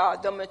elders are,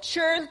 the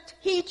mature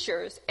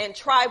teachers and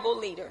tribal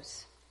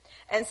leaders.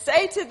 And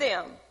say to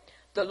them,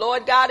 the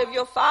Lord God of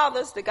your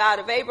fathers, the God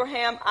of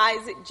Abraham,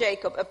 Isaac,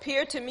 Jacob,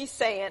 appeared to me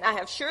saying, I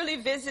have surely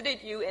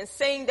visited you and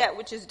seen that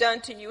which is done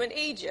to you in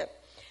Egypt.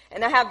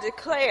 And I have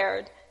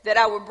declared that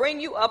I will bring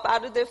you up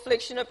out of the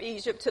affliction of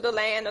Egypt to the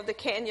land of the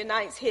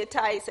Canaanites,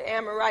 Hittites,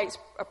 Amorites,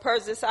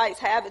 Perizzites,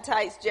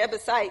 Havitites,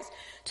 Jebusites,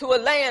 to a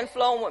land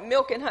flowing with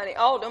milk and honey.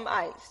 All them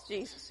ites,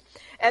 Jesus.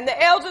 And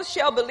the elders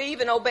shall believe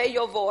and obey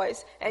your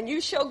voice, and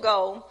you shall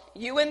go,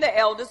 you and the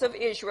elders of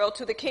Israel,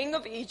 to the king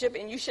of Egypt,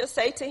 and you shall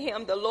say to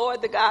him, the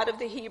Lord, the God of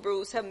the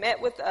Hebrews, have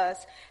met with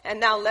us, and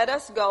now let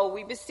us go,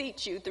 we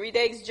beseech you, 3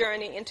 days'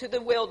 journey into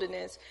the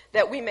wilderness,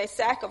 that we may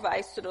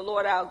sacrifice to the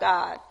Lord our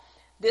God.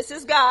 This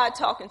is God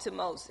talking to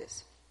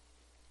Moses.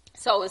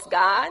 So it's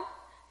God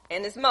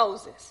and it's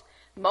Moses.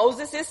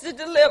 Moses is the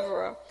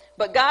deliverer,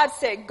 but God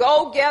said,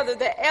 go gather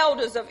the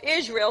elders of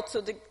Israel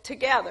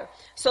together.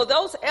 So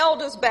those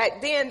elders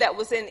back then that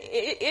was in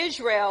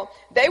Israel,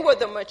 they were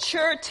the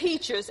mature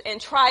teachers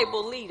and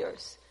tribal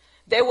leaders.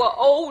 They were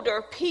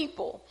older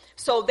people.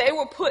 So they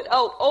were put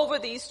out over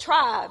these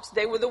tribes.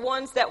 They were the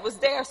ones that was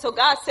there. So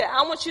God said,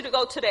 I want you to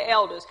go to the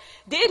elders.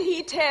 Did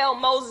he tell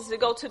Moses to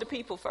go to the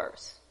people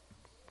first?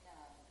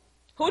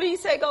 Who did he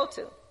say go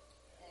to?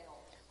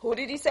 Who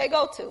did he say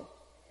go to?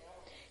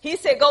 He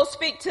said, go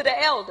speak to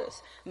the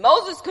elders.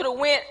 Moses could have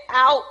went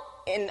out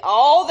in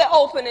all the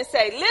open and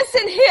say,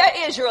 listen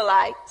here,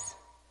 Israelites.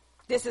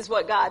 This is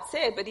what God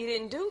said, but he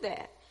didn't do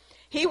that.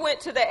 He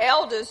went to the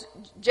elders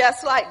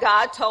just like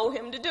God told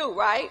him to do,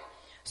 right?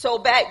 So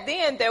back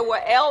then there were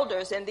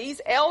elders, and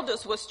these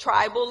elders was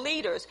tribal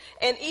leaders.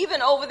 And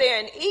even over there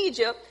in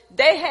Egypt,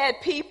 they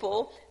had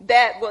people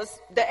that was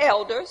the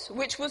elders,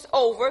 which was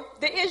over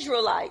the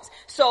Israelites.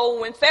 So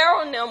when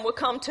Pharaoh and them would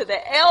come to the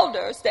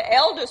elders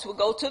would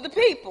go to the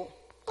people.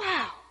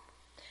 Wow.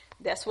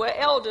 That's where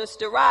elders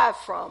derived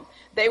from.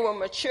 They were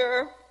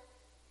mature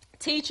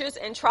teachers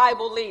and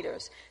tribal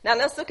leaders. Now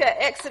let's look at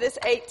Exodus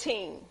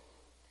 18.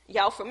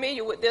 Y'all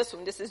familiar with this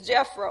one? This is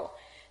Jethro.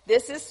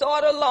 This is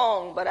sort of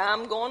long, but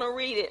I'm going to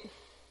read it.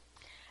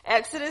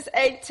 Exodus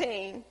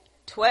 18,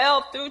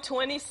 12 through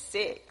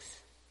 26.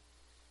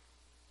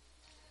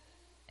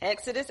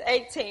 Exodus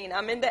 18.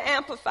 I'm in the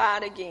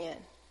Amplified again.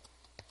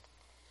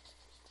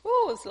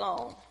 Ooh, it's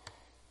long.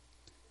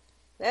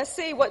 Let's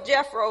see what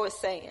Jethro is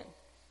saying.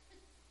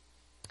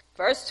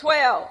 Verse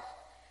 12.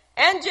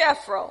 And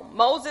Jethro,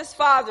 Moses'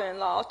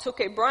 father-in-law, took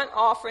a burnt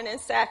offering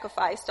and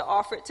sacrifice to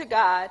offer it to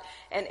God.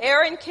 And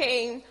Aaron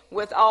came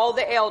with all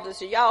the elders.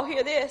 Do y'all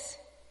hear this?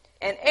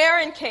 And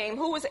Aaron came.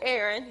 Who was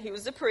Aaron? He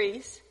was the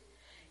priest.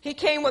 He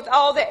came with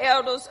all the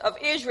elders of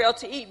Israel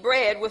to eat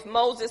bread with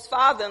Moses'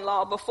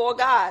 father-in-law before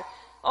God.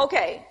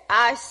 Okay,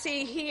 I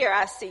see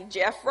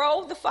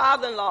Jethro, the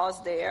father-in-law, is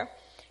there.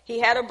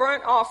 He had a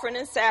burnt offering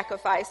and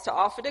sacrifice to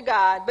offer to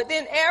God. But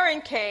then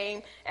Aaron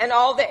came and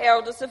all the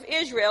elders of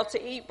Israel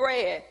to eat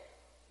bread.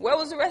 Where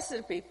was the rest of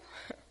the people?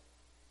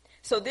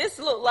 So this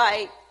looked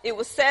like it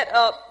was set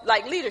up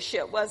like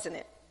leadership, wasn't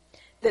it?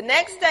 The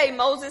next day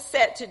Moses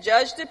sat to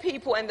judge the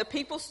people, and the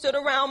people stood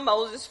around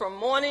Moses from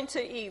morning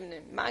to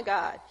evening. My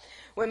God.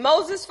 When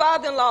Moses'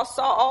 father-in-law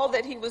saw all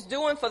that he was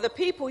doing for the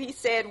people, he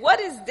said,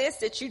 what is this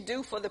that you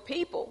do for the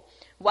people?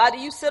 Why do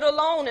you sit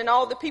alone and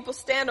all the people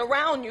stand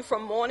around you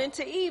from morning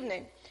to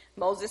evening?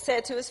 Moses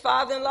said to his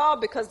father-in-law,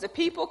 because the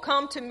people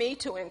come to me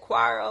to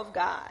inquire of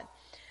God.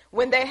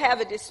 When they have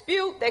a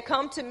dispute, they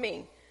come to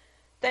me.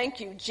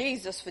 Thank you,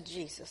 Jesus, for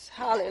Jesus.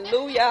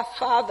 Hallelujah,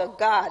 Father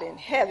God in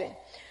heaven.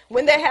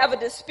 When they have a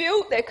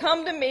dispute, they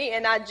come to me,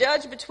 and I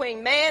judge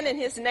between man and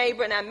his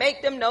neighbor, and I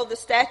make them know the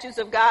statutes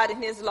of God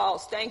and his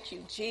laws. Thank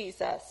you,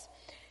 Jesus.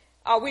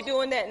 Are we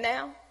doing that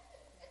now?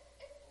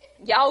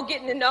 Y'all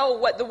getting to know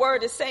what the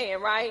word is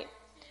saying, right?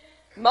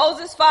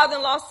 Moses'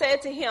 father-in-law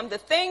said to him, the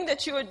thing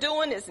that you are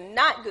doing is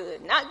not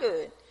good, not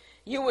good.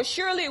 You will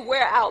surely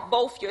wear out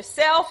both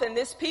yourself and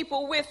this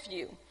people with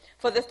you.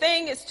 For the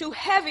thing is too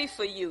heavy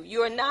for you.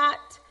 You are not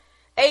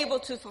able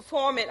to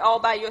perform it all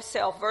by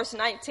yourself. Verse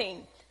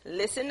 19.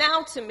 Listen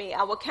now to me.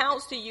 I will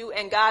counsel you,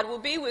 and God will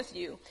be with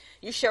you.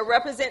 You shall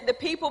represent the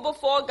people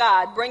before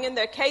God, bringing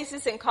their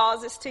cases and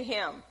causes to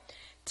him.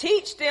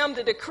 Teach them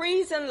the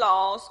decrees and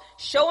laws,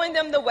 showing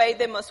them the way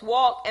they must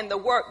walk and the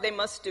work they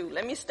must do.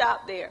 Let me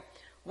stop there.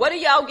 What are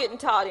y'all getting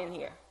taught in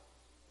here?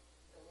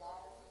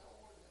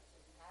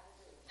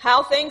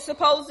 How things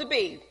supposed to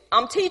be.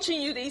 I'm teaching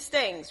you these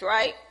things,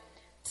 right?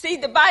 See,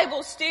 the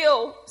Bible's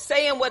still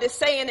saying what it's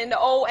saying in the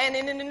old and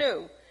in the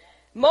new.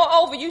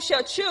 Moreover, you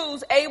shall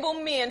choose able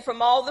men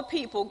from all the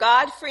people,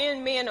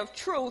 God-fearing men of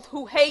truth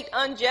who hate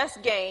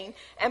unjust gain,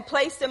 and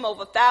place them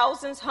over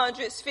thousands,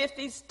 hundreds,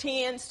 fifties,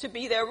 tens to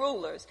be their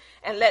rulers.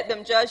 And let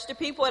them judge the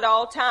people at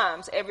all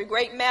times. Every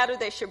great matter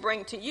they should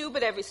bring to you,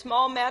 but every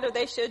small matter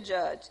they should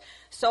judge.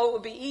 So it will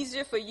be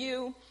easier for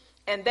you,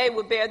 and they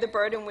will bear the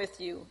burden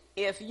with you.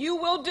 If you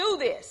will do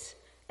this,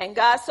 and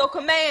God so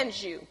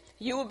commands you,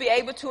 you will be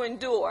able to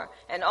endure.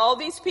 And all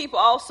these people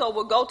also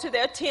will go to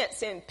their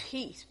tents in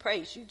peace.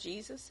 Praise you,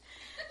 Jesus.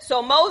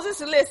 So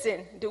Moses,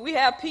 listen, do we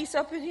have peace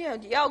up in here?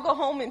 Do y'all go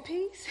home in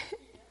peace?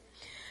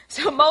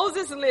 So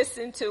Moses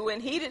listened to and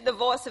heeded the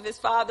voice of his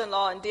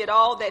father-in-law and did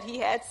all that he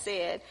had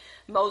said.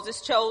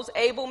 Moses chose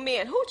able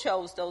men. Who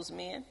chose those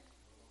men?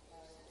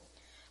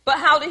 But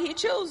how did he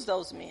choose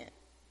those men?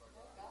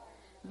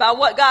 By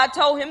what God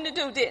told him to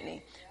do, didn't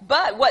he?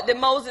 But what did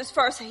Moses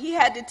first? He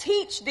had to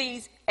teach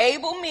these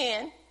able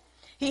men.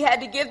 He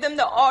had to give them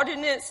the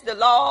ordinance, the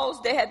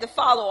laws. They had to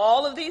follow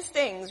all of these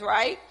things,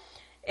 right?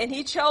 And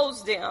he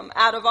chose them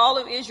out of all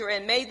of Israel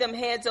and made them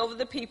heads over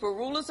the people,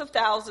 rulers of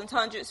thousands,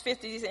 hundreds,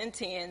 fifties, and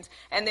tens.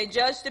 And they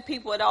judged the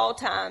people at all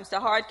times. The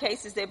hard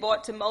cases they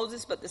brought to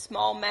Moses, but the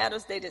small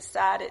matters they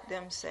decided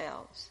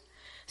themselves.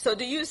 So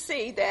do you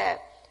see that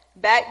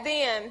back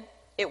then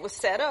it was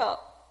set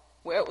up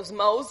where it was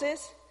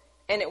Moses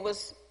and it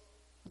was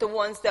the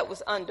ones that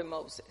was under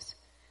Moses.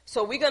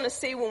 So we're going to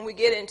see when we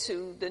get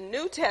into the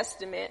New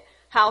Testament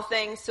how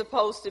things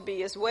supposed to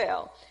be as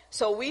well.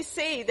 So we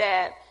see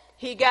that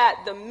he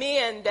got the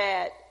men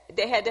that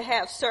they had to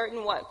have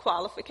certain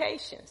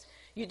qualifications.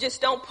 You just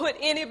don't put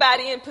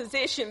anybody in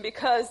position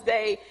because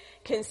they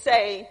can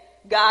say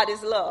God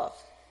is love.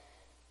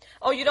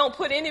 Or you don't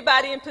put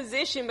anybody in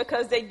position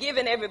because they're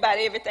giving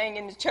everybody everything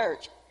in the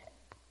church.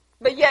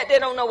 But yet they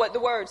don't know what the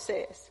word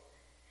says.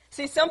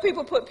 See, some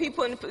people put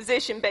people in a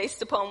position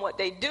based upon what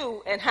they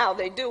do and how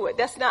they do it.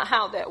 That's not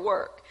how that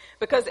works.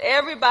 Because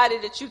everybody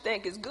that you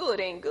think is good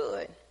ain't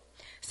good.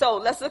 So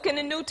let's look in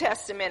the New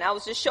Testament. I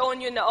was just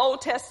showing you in the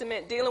Old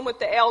Testament dealing with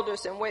the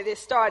elders and where they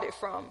started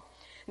from.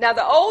 Now,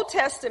 the Old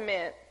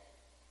Testament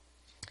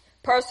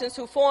persons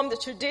who formed the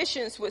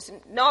traditions which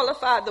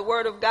nullified the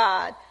word of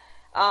God.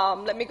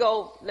 Let me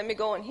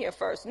go in here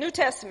first. New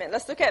Testament.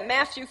 Let's look at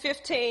Matthew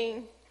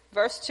 15,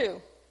 verse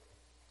 2.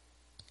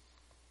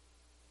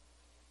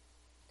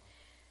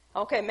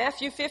 Okay,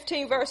 Matthew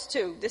 15, verse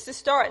 2. This is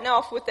starting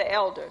off with the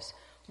elders.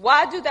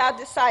 Why do thy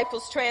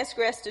disciples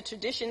transgress the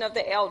tradition of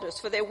the elders?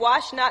 For they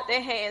wash not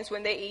their hands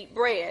when they eat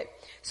bread.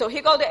 So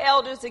here go the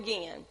elders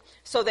again.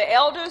 So the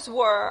elders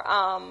were,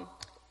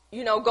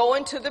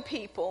 going to the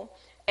people.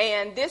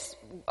 And this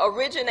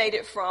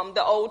originated from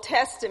the Old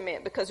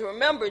Testament. Because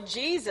remember,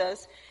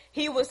 Jesus,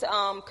 he was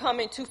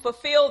coming to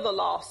fulfill the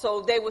law.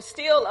 So they were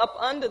still up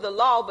under the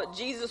law, but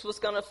Jesus was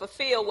going to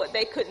fulfill what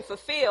they couldn't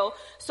fulfill.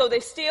 So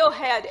they still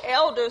had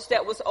elders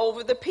that was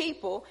over the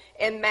people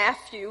in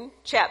Matthew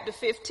chapter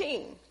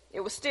 15.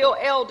 It was still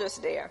elders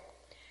there.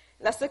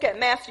 Let's look at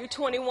Matthew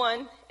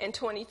 21 and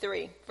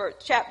 23,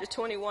 chapter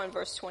 21,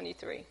 verse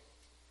 23.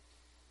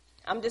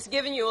 I'm just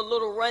giving you a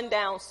little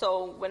rundown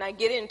so when I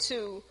get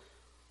into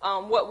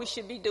what we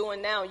should be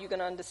doing now, you're going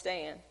to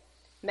understand.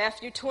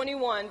 Matthew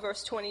 21,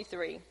 verse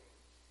 23.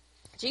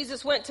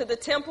 Jesus went to the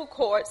temple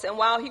courts, and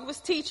while he was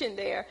teaching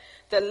there,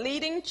 the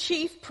leading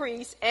chief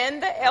priests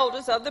and the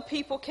elders of the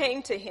people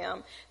came to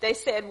him. They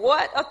said,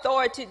 "What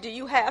authority do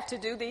you have to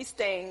do these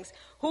things?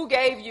 Who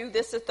gave you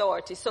this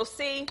authority?" So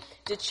see,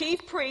 the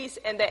chief priests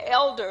and the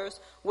elders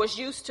was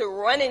used to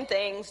running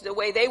things the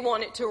way they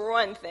wanted to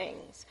run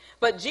things.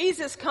 But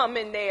Jesus come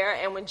in there,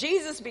 and when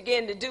Jesus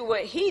began to do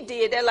what he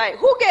did, they're like,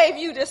 "Who gave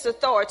you this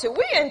authority?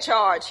 We're in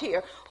charge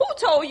here. Who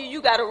told you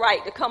you got a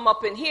right to come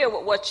up in here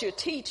with what you're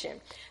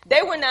teaching?"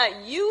 They were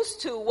not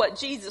used to what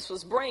Jesus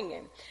was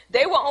bringing.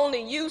 They were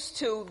only used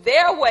to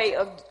their way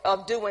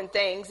of doing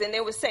things. And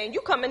they were saying,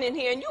 "You coming in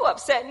here and you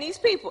upsetting these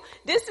people.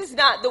 This is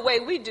not the way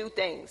we do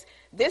things."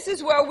 This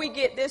is where we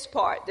get this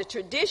part. The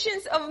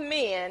traditions of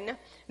men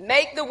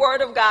make the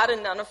word of God of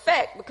none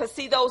effect. Because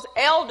see, those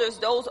elders,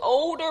 those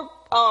older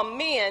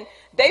men,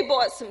 they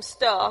bought some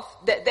stuff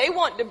that they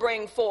want to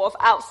bring forth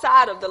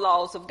outside of the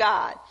laws of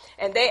God.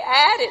 And they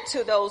added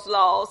to those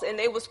laws, and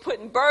they was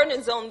putting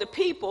burdens on the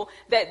people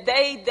that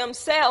they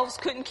themselves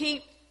couldn't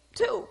keep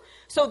to.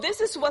 So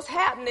this is what's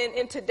happening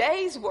in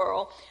today's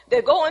world.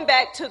 They're going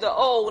back to the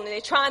old, and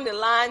they're trying to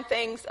line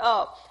things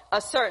up a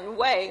certain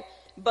way.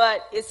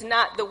 But it's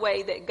not the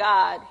way that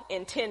God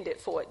intended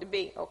for it to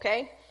be,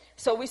 okay?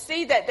 So we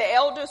see that the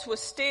elders were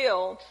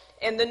still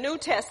in the New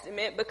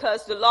Testament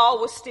because the law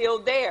was still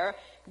there.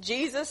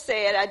 Jesus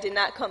said, "I did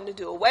not come to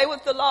do away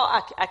with the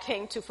law. I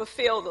came to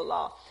fulfill the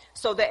law."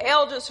 So the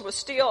elders were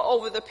still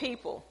over the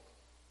people.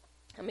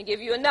 Let me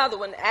give you another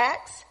one.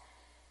 Acts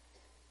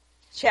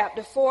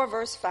chapter 4,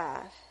 verse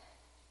 5.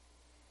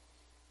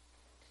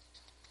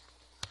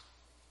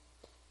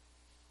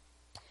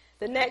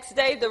 The next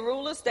day, the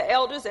rulers, the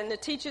elders, and the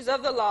teachers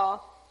of the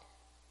law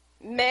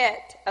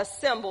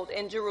assembled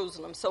in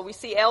Jerusalem. So we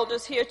see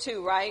elders here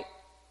too, right?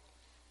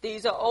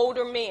 These are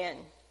older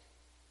men.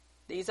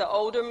 These are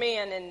older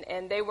men,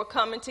 and they were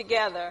coming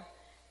together,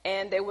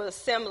 and they were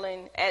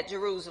assembling at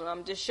Jerusalem.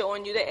 I'm just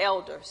showing you the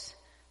elders,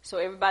 so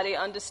everybody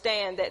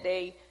understand that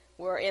they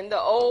were in the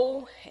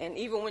old, and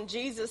even when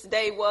Jesus'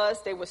 day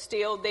was, they were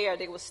still there.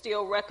 They were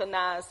still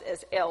recognized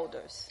as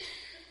elders.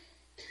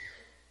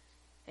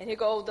 And here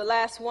goes the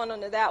last one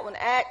under that one,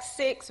 Acts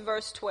 6,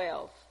 verse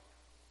 12.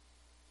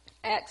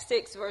 Acts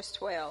 6, verse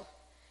 12.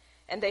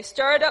 And they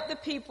stirred up the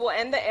people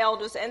and the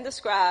elders and the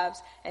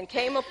scribes and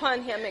came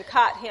upon him and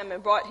caught him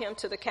and brought him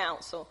to the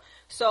council.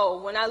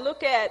 So when I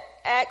look at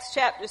Acts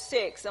chapter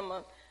 6, I'm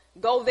going to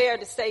go there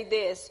to say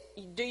this.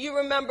 Do you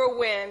remember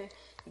when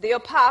the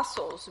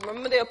apostles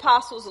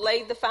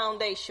laid the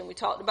foundation? We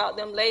talked about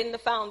them laying the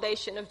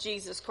foundation of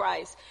Jesus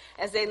Christ.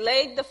 As they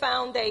laid the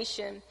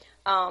foundation,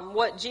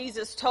 what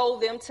Jesus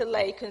told them to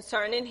lay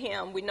concerning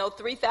him, we know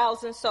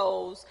 3,000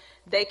 souls,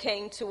 they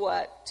came to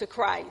what? To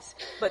Christ.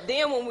 But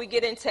then when we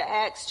get into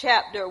Acts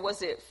chapter,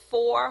 was it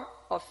 4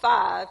 or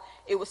 5?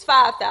 It was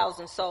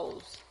 5,000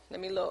 souls. Let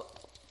me look.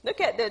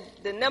 Look at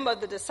the number of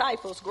the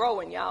disciples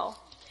growing, y'all.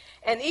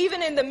 And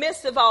even in the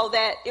midst of all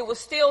that, it was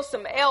still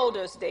some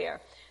elders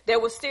there. There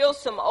was still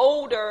some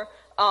older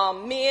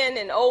men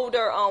and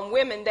older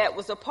women that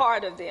was a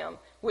part of them,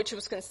 which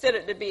was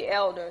considered to be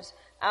elders.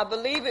 I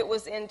believe it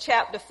was in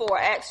chapter 4,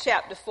 Acts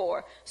chapter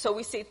 4. So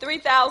we see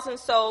 3,000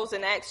 souls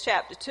in Acts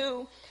chapter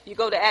 2. You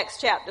go to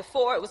Acts chapter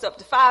 4, it was up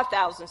to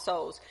 5,000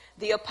 souls.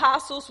 The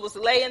apostles was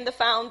laying the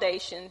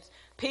foundations.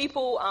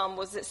 People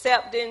was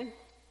accepting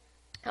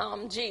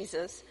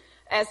Jesus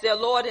as their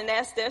Lord and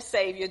as their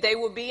Savior. They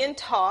were being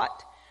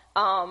taught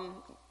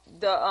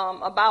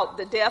about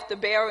the death, the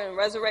burial, and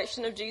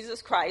resurrection of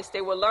Jesus Christ.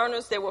 They were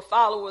learners. They were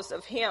followers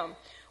of him.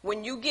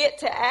 When you get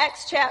to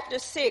Acts chapter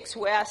 6,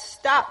 where I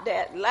stopped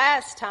at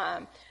last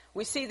time,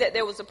 we see that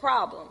there was a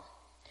problem.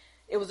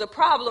 It was a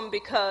problem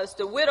because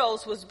the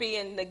widows was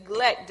being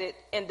neglected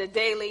in the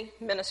daily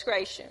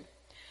ministration.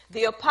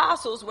 The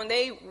apostles, when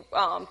they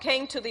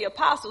came to the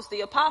apostles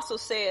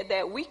said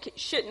that we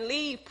shouldn't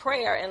leave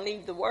prayer and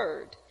leave the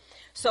word.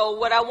 So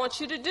what I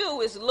want you to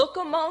do is look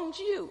among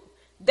you.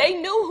 They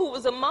knew who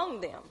was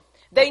among them.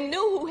 They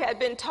knew who had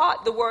been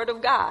taught the word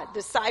of God,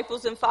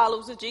 disciples and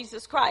followers of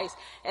Jesus Christ.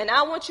 And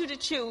I want you to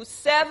choose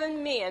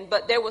 7 men,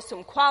 but there was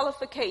some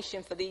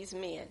qualification for these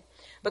men.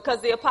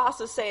 Because the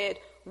apostles said,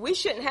 we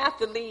shouldn't have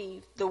to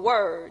leave the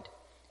word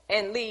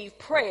and leave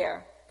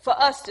prayer for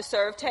us to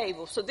serve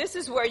tables. So this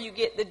is where you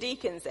get the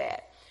deacons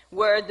at.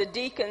 Where the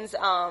deacons,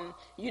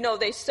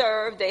 they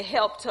serve, they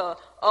help to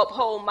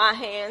uphold my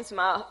hands,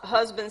 my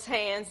husband's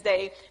hands.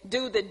 They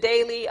do the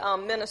daily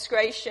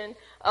ministration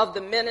of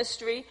the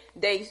ministry.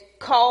 They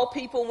call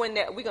people when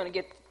we're going to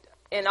get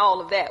in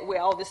all of that,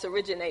 where all this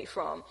originate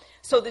from.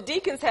 So the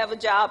deacons have a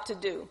job to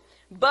do.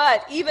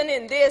 But even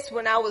in this,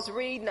 when I was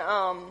reading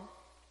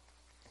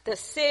the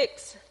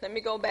 6, let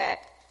me go back.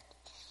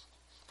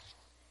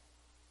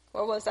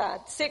 Where was I?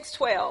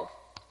 6:12.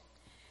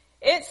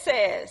 It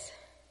says,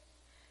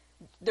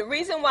 the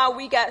reason why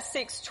we got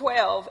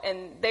 6:12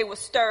 and they were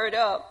stirred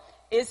up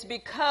is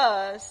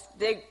because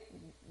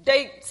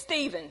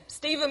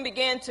Stephen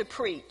began to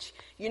preach.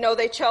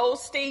 They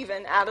chose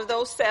Stephen out of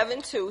those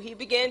 7 too. He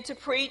began to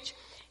preach.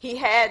 He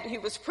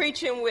was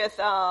preaching with,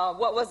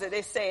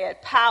 they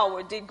said,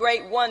 power, did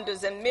great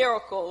wonders and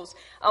miracles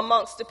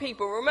amongst the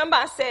people. Remember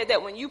I said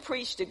that when you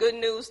preach the good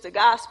news, the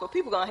gospel,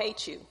 people going to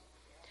hate you.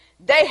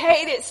 They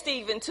hated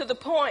Stephen to the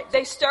point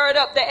they stirred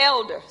up the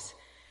elders.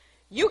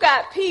 You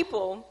got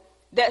people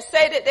that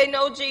say that they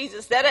know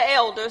Jesus, that are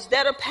elders,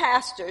 that are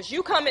pastors.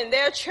 You come in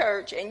their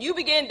church and you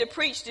begin to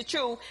preach the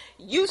truth.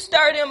 You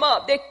stir them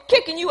up. They're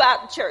kicking you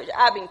out the church.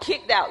 I've been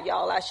kicked out,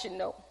 y'all. I should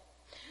know.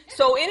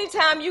 So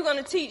anytime you're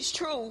going to teach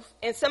truth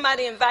and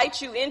somebody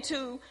invites you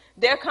into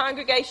their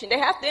congregation, they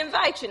have to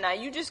invite you now.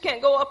 You just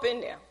can't go up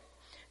in there.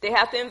 They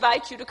have to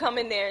invite you to come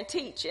in there and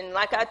teach. And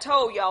like I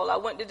told y'all, I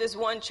went to this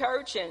one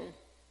church and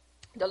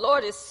the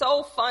Lord is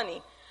so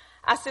funny.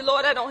 I said,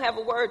 Lord, I don't have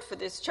a word for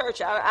this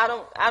church. I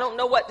don't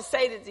know what to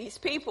say to these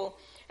people.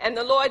 And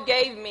the Lord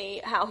gave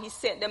me how he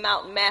sent them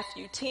out in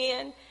Matthew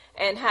 10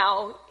 and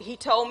how he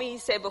told me, he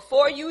said,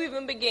 before you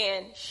even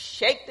begin,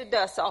 shake the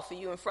dust off of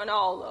you in front of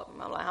all of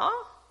them. I'm like,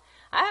 huh?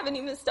 I haven't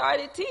even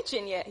started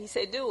teaching yet. He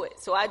said, do it.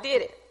 So I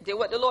did it. Did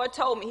what the Lord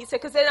told me. He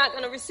said, because they're not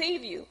going to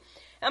receive you.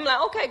 I'm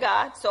like, okay,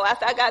 God. So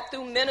after I got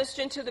through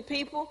ministering to the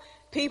people,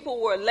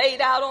 people were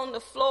laid out on the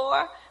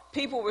floor.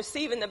 People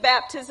receiving the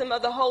baptism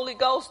of the Holy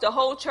Ghost. The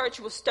whole church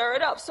was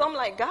stirred up. So I'm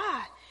like,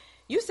 God,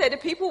 you said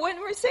that people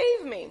wouldn't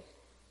receive me.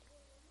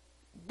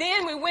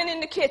 Then we went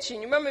in the kitchen.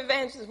 You remember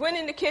evangelists went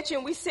in the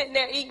kitchen. We sitting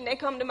there eating. They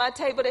come to my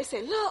table. They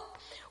say, look,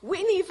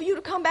 we need for you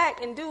to come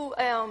back and do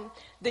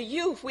the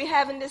youth. We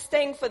having this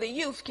thing for the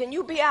youth. Can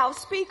you be our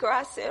speaker?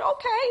 I said,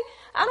 okay,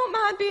 I don't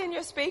mind being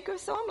your speaker.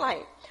 So I'm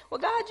like,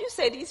 well, God, you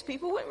said these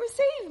people wouldn't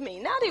receive me.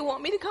 Now they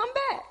want me to come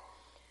back.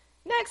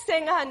 Next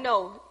thing I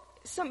know,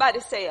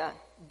 somebody say a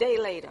day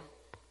later.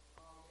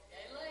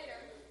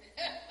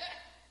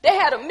 They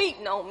had a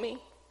meeting on me.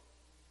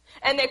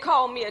 And they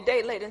called me a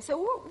day later and said,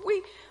 well,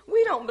 we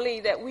don't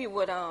believe that we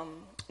would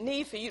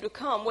need for you to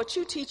come. What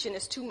you're teaching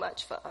is too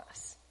much for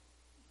us.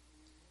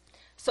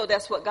 So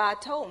that's what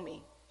God told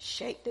me.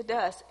 Shake the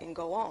dust and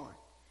go on.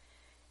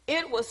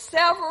 It was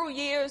several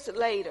years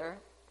later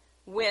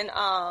when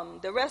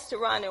the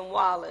restaurant in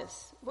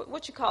Wallace,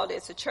 what you call it?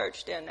 It's a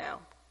church there now.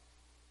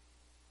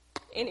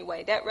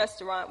 Anyway, that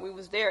restaurant, we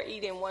was there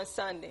eating one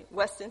Sunday,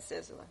 Western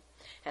Sizzler.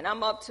 And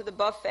I'm up to the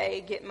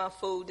buffet getting my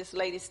food. This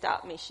lady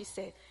stopped me. She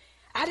said,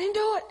 I didn't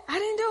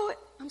do it.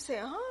 I'm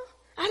saying, huh?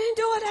 I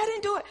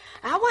didn't do it.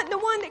 I wasn't the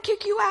one that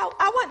kicked you out.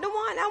 I wasn't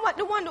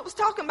the one that was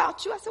talking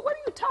about you. I said, what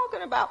are you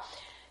talking about?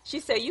 She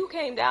said, you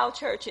came to our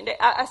church. And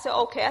I said,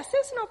 okay. I said,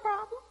 it's no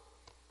problem.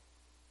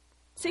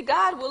 See,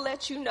 God will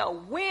let you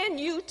know when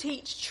you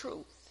teach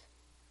truth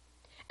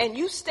and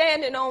you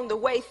standing on the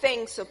way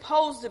things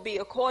supposed to be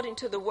according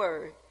to the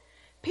word,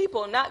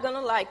 people are not going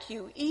to like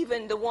you,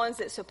 even the ones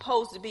that's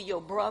supposed to be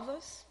your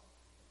brothers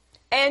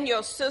and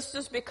your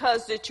sisters,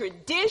 because the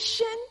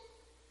tradition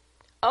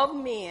of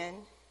men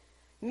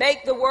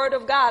make the word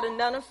of God of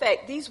none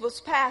effect. These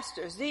was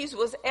pastors, these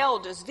was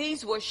elders,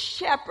 these were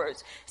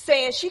shepherds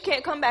saying she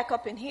can't come back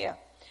up in here.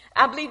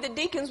 I believe the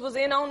deacons was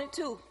in on it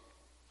too.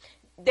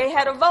 They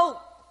had a vote.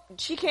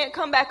 She can't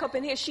come back up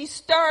in here. She's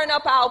stirring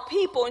up our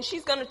people and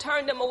she's going to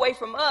turn them away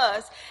from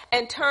us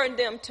and turn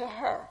them to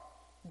her.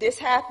 This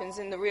happens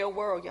in the real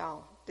world,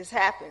 y'all. This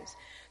happens.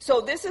 So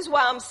this is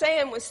why I'm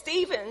saying with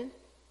Stephen,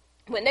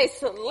 when they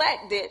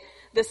selected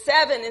the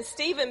 7 and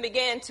Stephen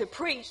began to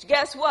preach,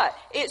 guess what?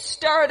 It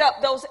stirred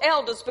up those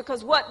elders,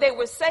 because what they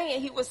were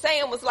saying, he was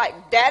saying was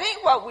like, that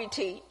ain't what we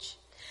teach.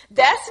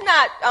 That's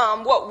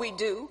not what we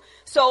do.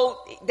 So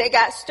they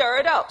got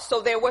stirred up.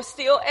 So there were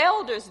still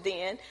elders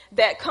then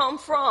that come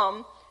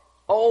from,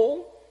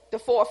 the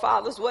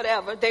forefathers,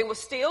 whatever. They were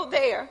still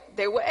there.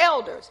 They were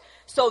elders.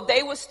 So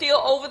they were still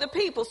over the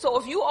people. So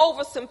if you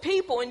over some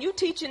people and you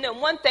teaching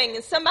them one thing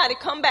and somebody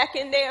come back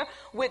in there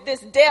with this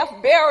death,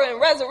 burial,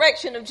 and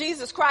resurrection of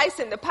Jesus Christ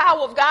and the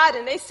power of God,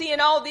 and they seeing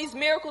all these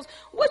miracles,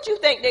 what you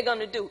think they're going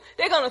to do?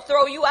 They're going to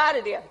throw you out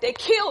of there. They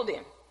killed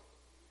him.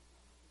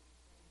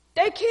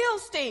 They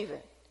killed Stephen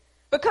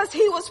because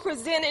he was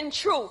presenting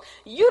truth.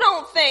 You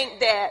don't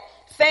think that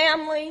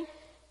family,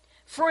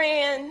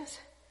 friends,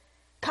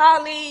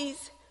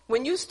 colleagues,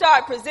 when you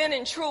start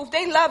presenting truth,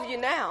 they love you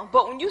now.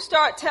 But when you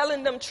start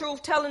telling them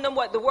truth, telling them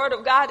what the word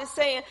of God is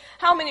saying,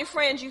 how many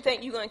friends you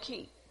think you're going to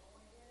keep?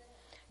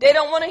 They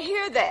don't want to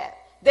hear that.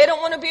 They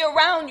don't want to be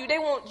around you. They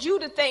want you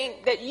to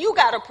think that you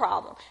got a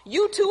problem.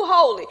 You too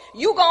holy.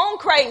 You gone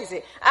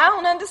crazy. I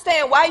don't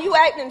understand why you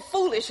acting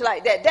foolish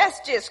like that.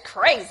 That's just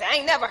crazy. I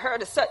ain't never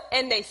heard of such.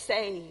 And they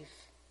save.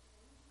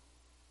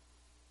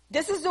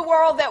 This is the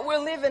world that we're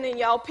living in,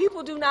 y'all.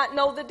 People do not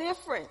know the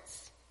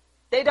difference.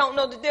 They don't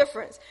know the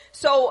difference.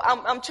 So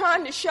I'm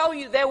trying to show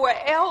you there were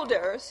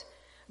elders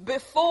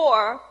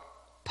before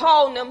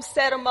Paul and them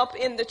set them up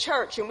in the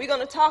church. And we're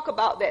going to talk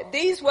about that.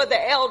 These were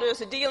the elders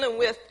dealing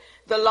with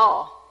the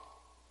law.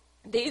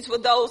 These were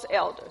those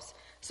elders.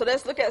 So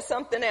let's look at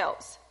something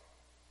else.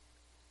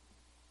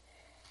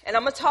 And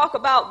I'm going to talk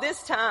about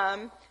this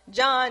time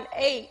John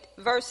 8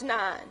 verse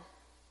 9.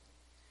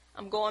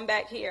 I'm going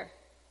back here.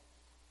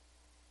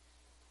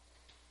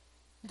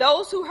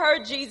 Those who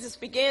heard Jesus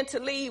began to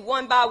leave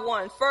one by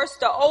one. First,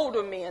 the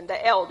older men,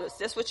 the elders.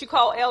 That's what you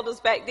call elders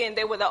back then.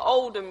 They were the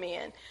older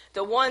men,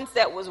 the ones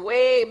that was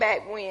way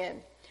back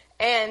when.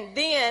 And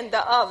then the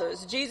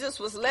others.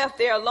 Jesus was left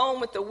there alone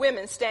with the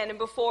women standing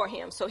before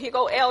him. So here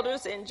go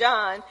elders in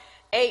John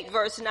 8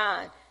 verse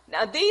 9.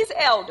 Now these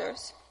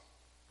elders,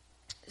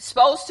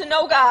 supposed to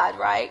know God,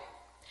 right?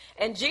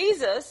 And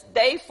Jesus,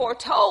 they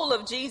foretold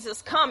of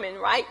Jesus coming,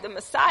 right? The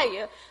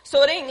Messiah.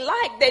 So it ain't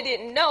like they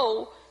didn't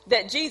know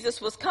that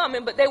Jesus was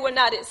coming, but they were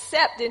not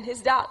accepting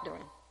his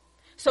doctrine.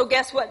 So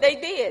guess what they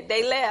did?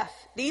 They left.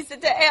 These are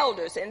the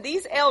elders, and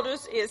these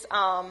elders is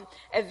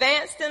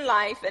advanced in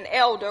life, an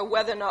elder,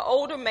 whether an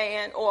older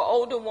man or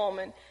older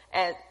woman,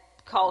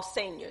 called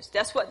seniors.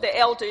 That's what the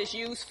elder is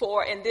used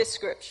for in this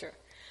scripture.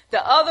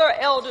 The other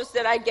elders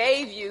that I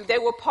gave you, they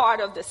were part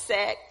of the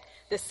sect,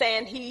 the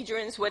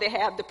Sanhedrins, where they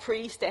have the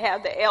priests, they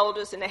have the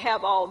elders, and they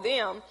have all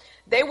them.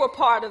 They were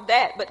part of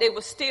that, but they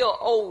were still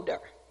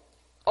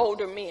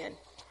older men.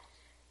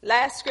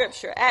 Last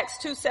scripture, Acts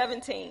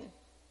 2:17.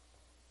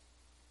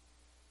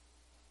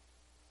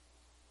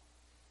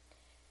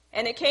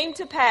 And it came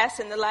to pass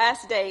in the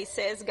last days,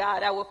 says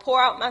God, I will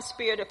pour out my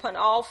spirit upon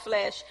all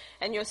flesh,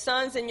 and your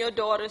sons and your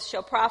daughters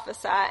shall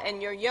prophesy,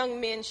 and your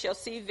young men shall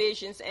see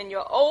visions, and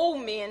your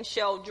old men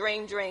shall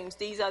dream dreams.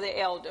 These are the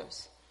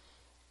elders.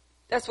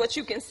 That's what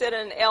you consider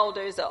an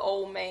elder, is an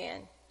old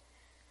man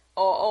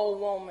or old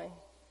woman.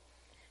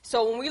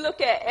 So when we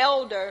look at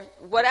elder,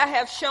 what I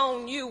have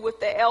shown you with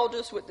the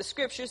elders, with the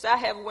scriptures I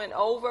have went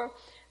over,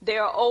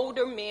 there are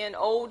older men,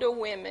 older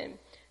women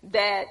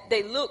that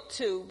they look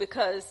to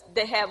because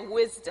they have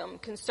wisdom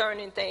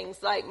concerning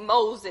things. Like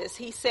Moses,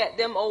 he set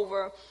them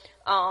over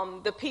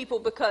the people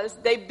because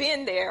they've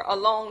been there a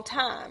long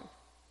time.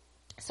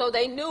 So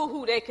they knew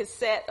who they could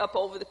set up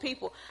over the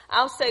people.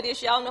 I'll say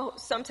this, y'all know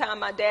sometime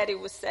my daddy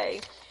would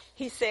say,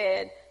 he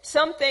said,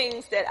 some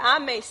things that I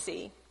may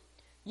see,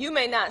 you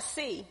may not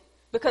see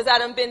because I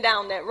done been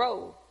down that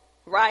road,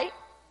 right?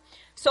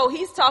 So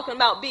he's talking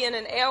about being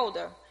an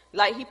elder.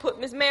 Like he put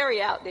Miss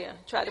Mary out there,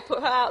 tried to put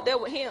her out there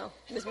with him.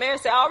 Miss Mary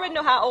said, I already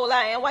know how old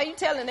I am. Why are you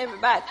telling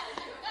everybody?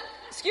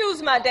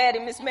 Excuse my daddy,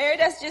 Miss Mary,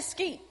 that's just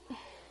Skeet.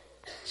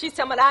 She's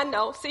telling me, I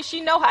know. See,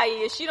 she know how he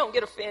is. She don't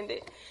get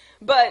offended.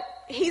 But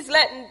he's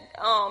letting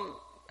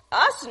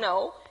us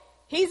know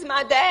he's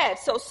my dad.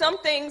 So some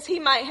things he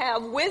might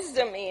have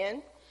wisdom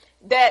in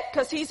that,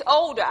 because he's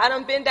older. I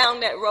done been down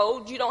that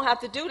road. You don't have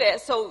to do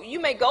that. So you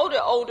may go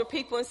to older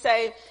people and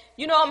say,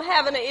 you know, I'm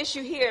having an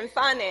issue here in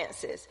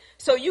finances.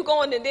 So you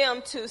going to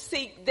them to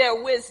seek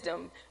their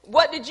wisdom.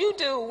 What did you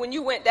do when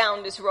you went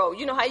down this road?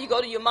 You know how you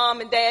go to your mom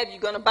and dad, you're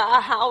going to buy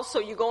a house, so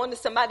you're going to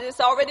somebody that's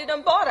already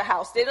done bought a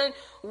house. They done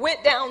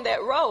went down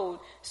that road.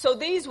 So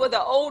these were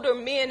the older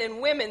men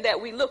and women that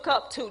we look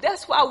up to.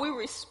 That's why we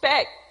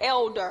respect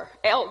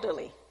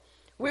elderly.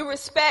 We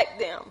respect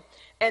them.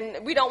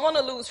 And we don't want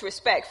to lose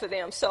respect for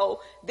them.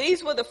 So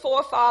these were the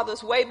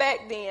forefathers way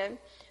back then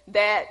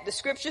that the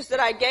scriptures that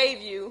I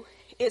gave you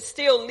is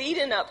still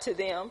leading up to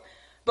them.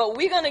 But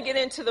we're going to get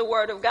into the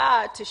Word of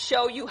God to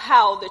show you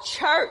how the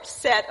church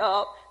set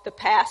up the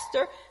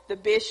pastor, the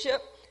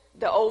bishop,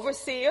 the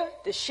overseer,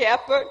 the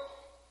shepherd.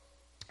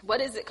 What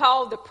is it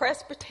called? The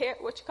presbytery.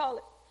 What you call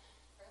it?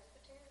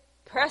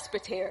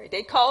 Presbytery.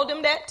 They called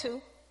them that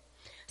too.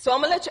 So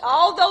I'm going to let you,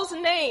 all those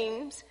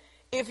names.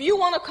 If you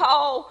want to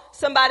call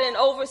somebody an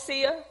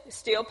overseer, it's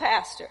still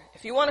pastor.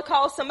 If you want to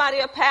call somebody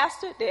a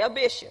pastor, they're a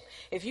bishop.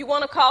 If you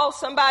want to call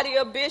somebody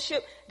a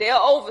bishop, they're an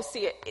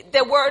overseer.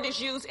 The word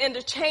is used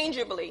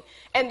interchangeably.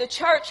 And the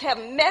church have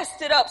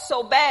messed it up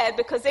so bad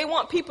because they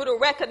want people to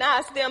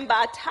recognize them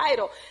by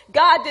title.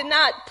 God did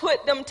not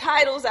put them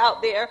titles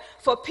out there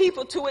for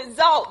people to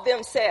exalt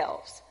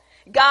themselves.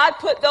 God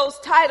put those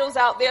titles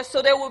out there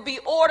so there will be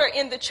order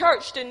in the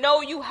church to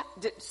know you,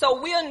 so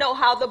we'll know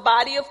how the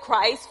body of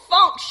Christ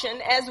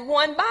function as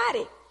one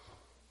body.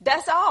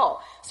 That's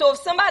all. So if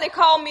somebody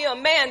called me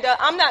Amanda,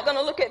 I'm not going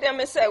to look at them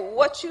and say,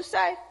 what you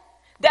say?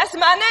 That's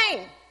my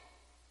name.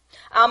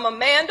 I'm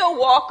Amanda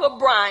Walker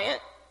Bryant,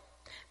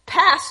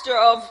 pastor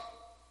of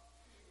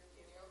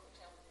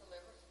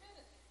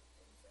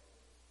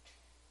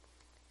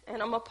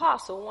and I'm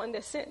apostle, one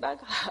that's sent by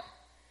God.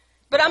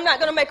 But I'm not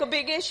going to make a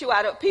big issue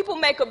out of it. People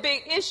make a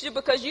big issue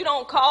because you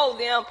don't call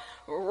them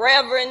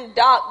Reverend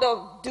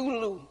Dr.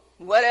 Dulu,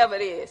 whatever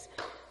it is.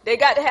 They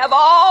got to have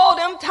all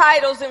them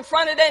titles in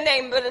front of their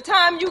name. By the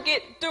time you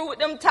get through with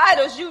them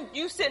titles,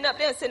 you sitting up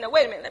there and sitting there,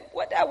 wait a minute,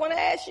 what did I want to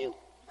ask you?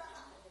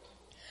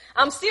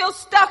 I'm still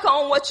stuck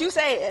on what you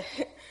said.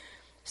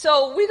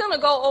 So we're going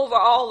to go over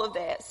all of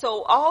that.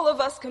 So all of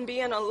us can be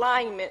in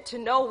alignment to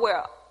know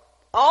where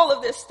all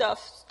of this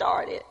stuff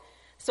started.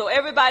 So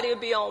everybody will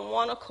be on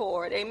one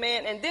accord.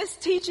 Amen. And this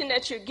teaching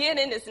that you're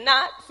getting is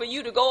not for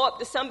you to go up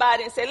to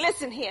somebody and say,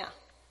 listen here.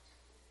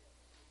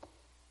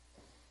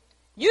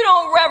 You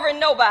don't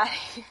reverend nobody.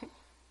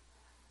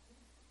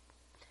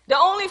 The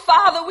only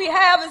father we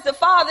have is the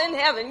Father in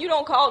heaven. You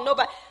don't call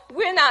nobody.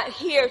 We're not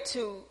here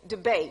to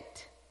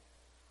debate.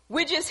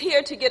 We're just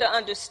here to get an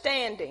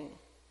understanding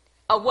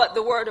of what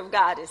the Word of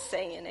God is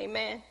saying.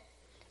 Amen.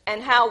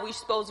 And how we're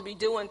supposed to be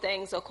doing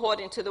things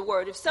according to the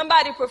word. If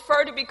somebody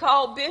prefer to be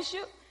called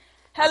bishop,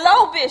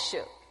 hello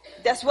bishop.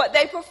 That's what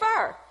they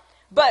prefer.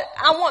 But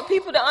I want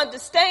people to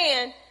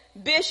understand,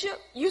 bishop,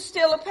 you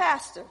still a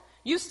pastor.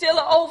 You still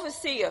an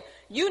overseer.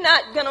 You're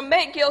not going to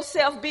make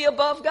yourself be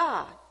above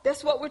God.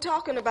 That's what we're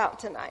talking about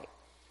tonight.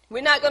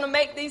 We're not going to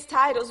make these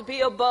titles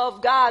be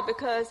above God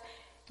because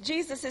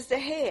Jesus is the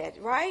head,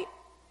 right?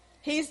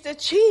 He's the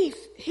chief.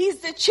 He's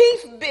the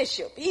chief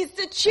bishop. He's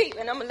the chief.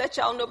 And I'm going to let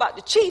y'all know about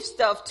the chief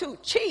stuff too.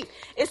 Chief.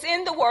 It's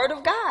in the Word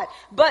of God.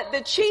 But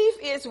the chief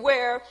is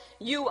where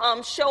you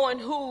showing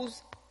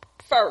who's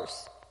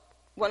first.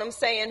 When I'm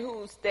saying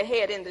who's the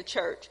head in the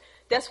church.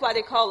 That's why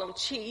they call him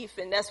chief.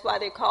 And that's why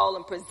they call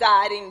him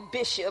presiding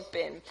bishop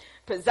and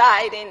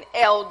presiding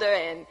elder.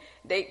 And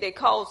they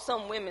call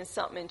some women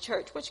something in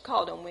church. What you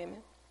call them women?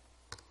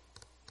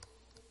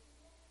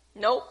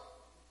 Nope.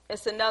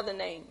 It's another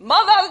name.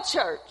 Mother of the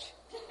church.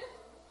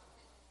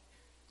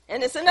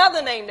 And it's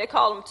another name they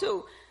call them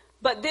too.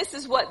 But this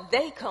is what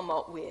they come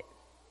up with.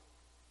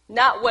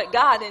 Not what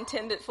God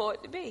intended for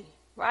it to be.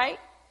 Right?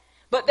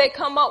 But they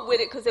come up with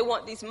it because they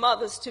want these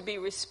mothers to be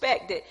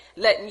respected.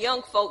 Letting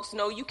young folks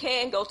know you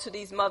can go to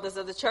these mothers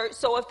of the church.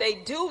 So if they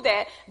do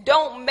that,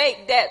 don't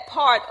make that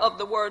part of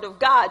the Word of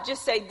God.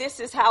 Just say this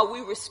is how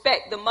we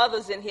respect the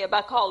mothers in here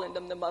by calling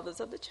them the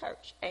mothers of the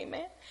church.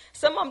 Amen.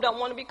 Some of them don't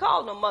want to be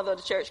called no mother of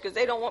the church because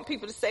they don't want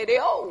people to say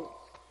they're old.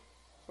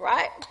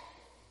 Right?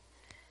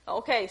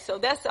 Okay, so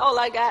that's all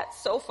I got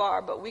so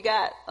far, but we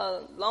got a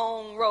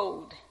long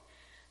road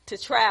to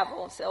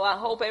travel. So I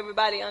hope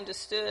everybody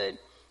understood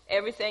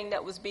everything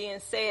that was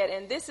being said.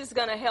 And this is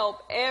going to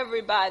help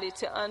everybody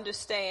to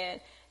understand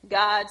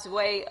God's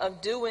way of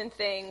doing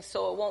things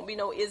so it won't be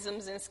no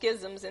isms and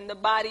schisms in the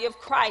body of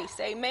Christ.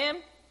 Amen?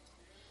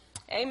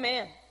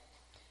 Amen.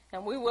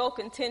 And we will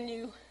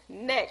continue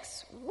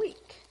next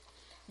week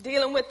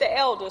dealing with the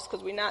elders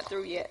because we're not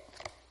through yet.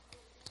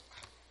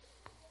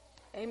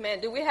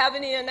 Amen. Do we have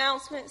any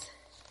announcements?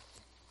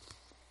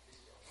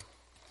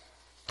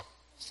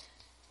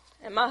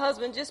 And my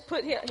husband just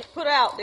put out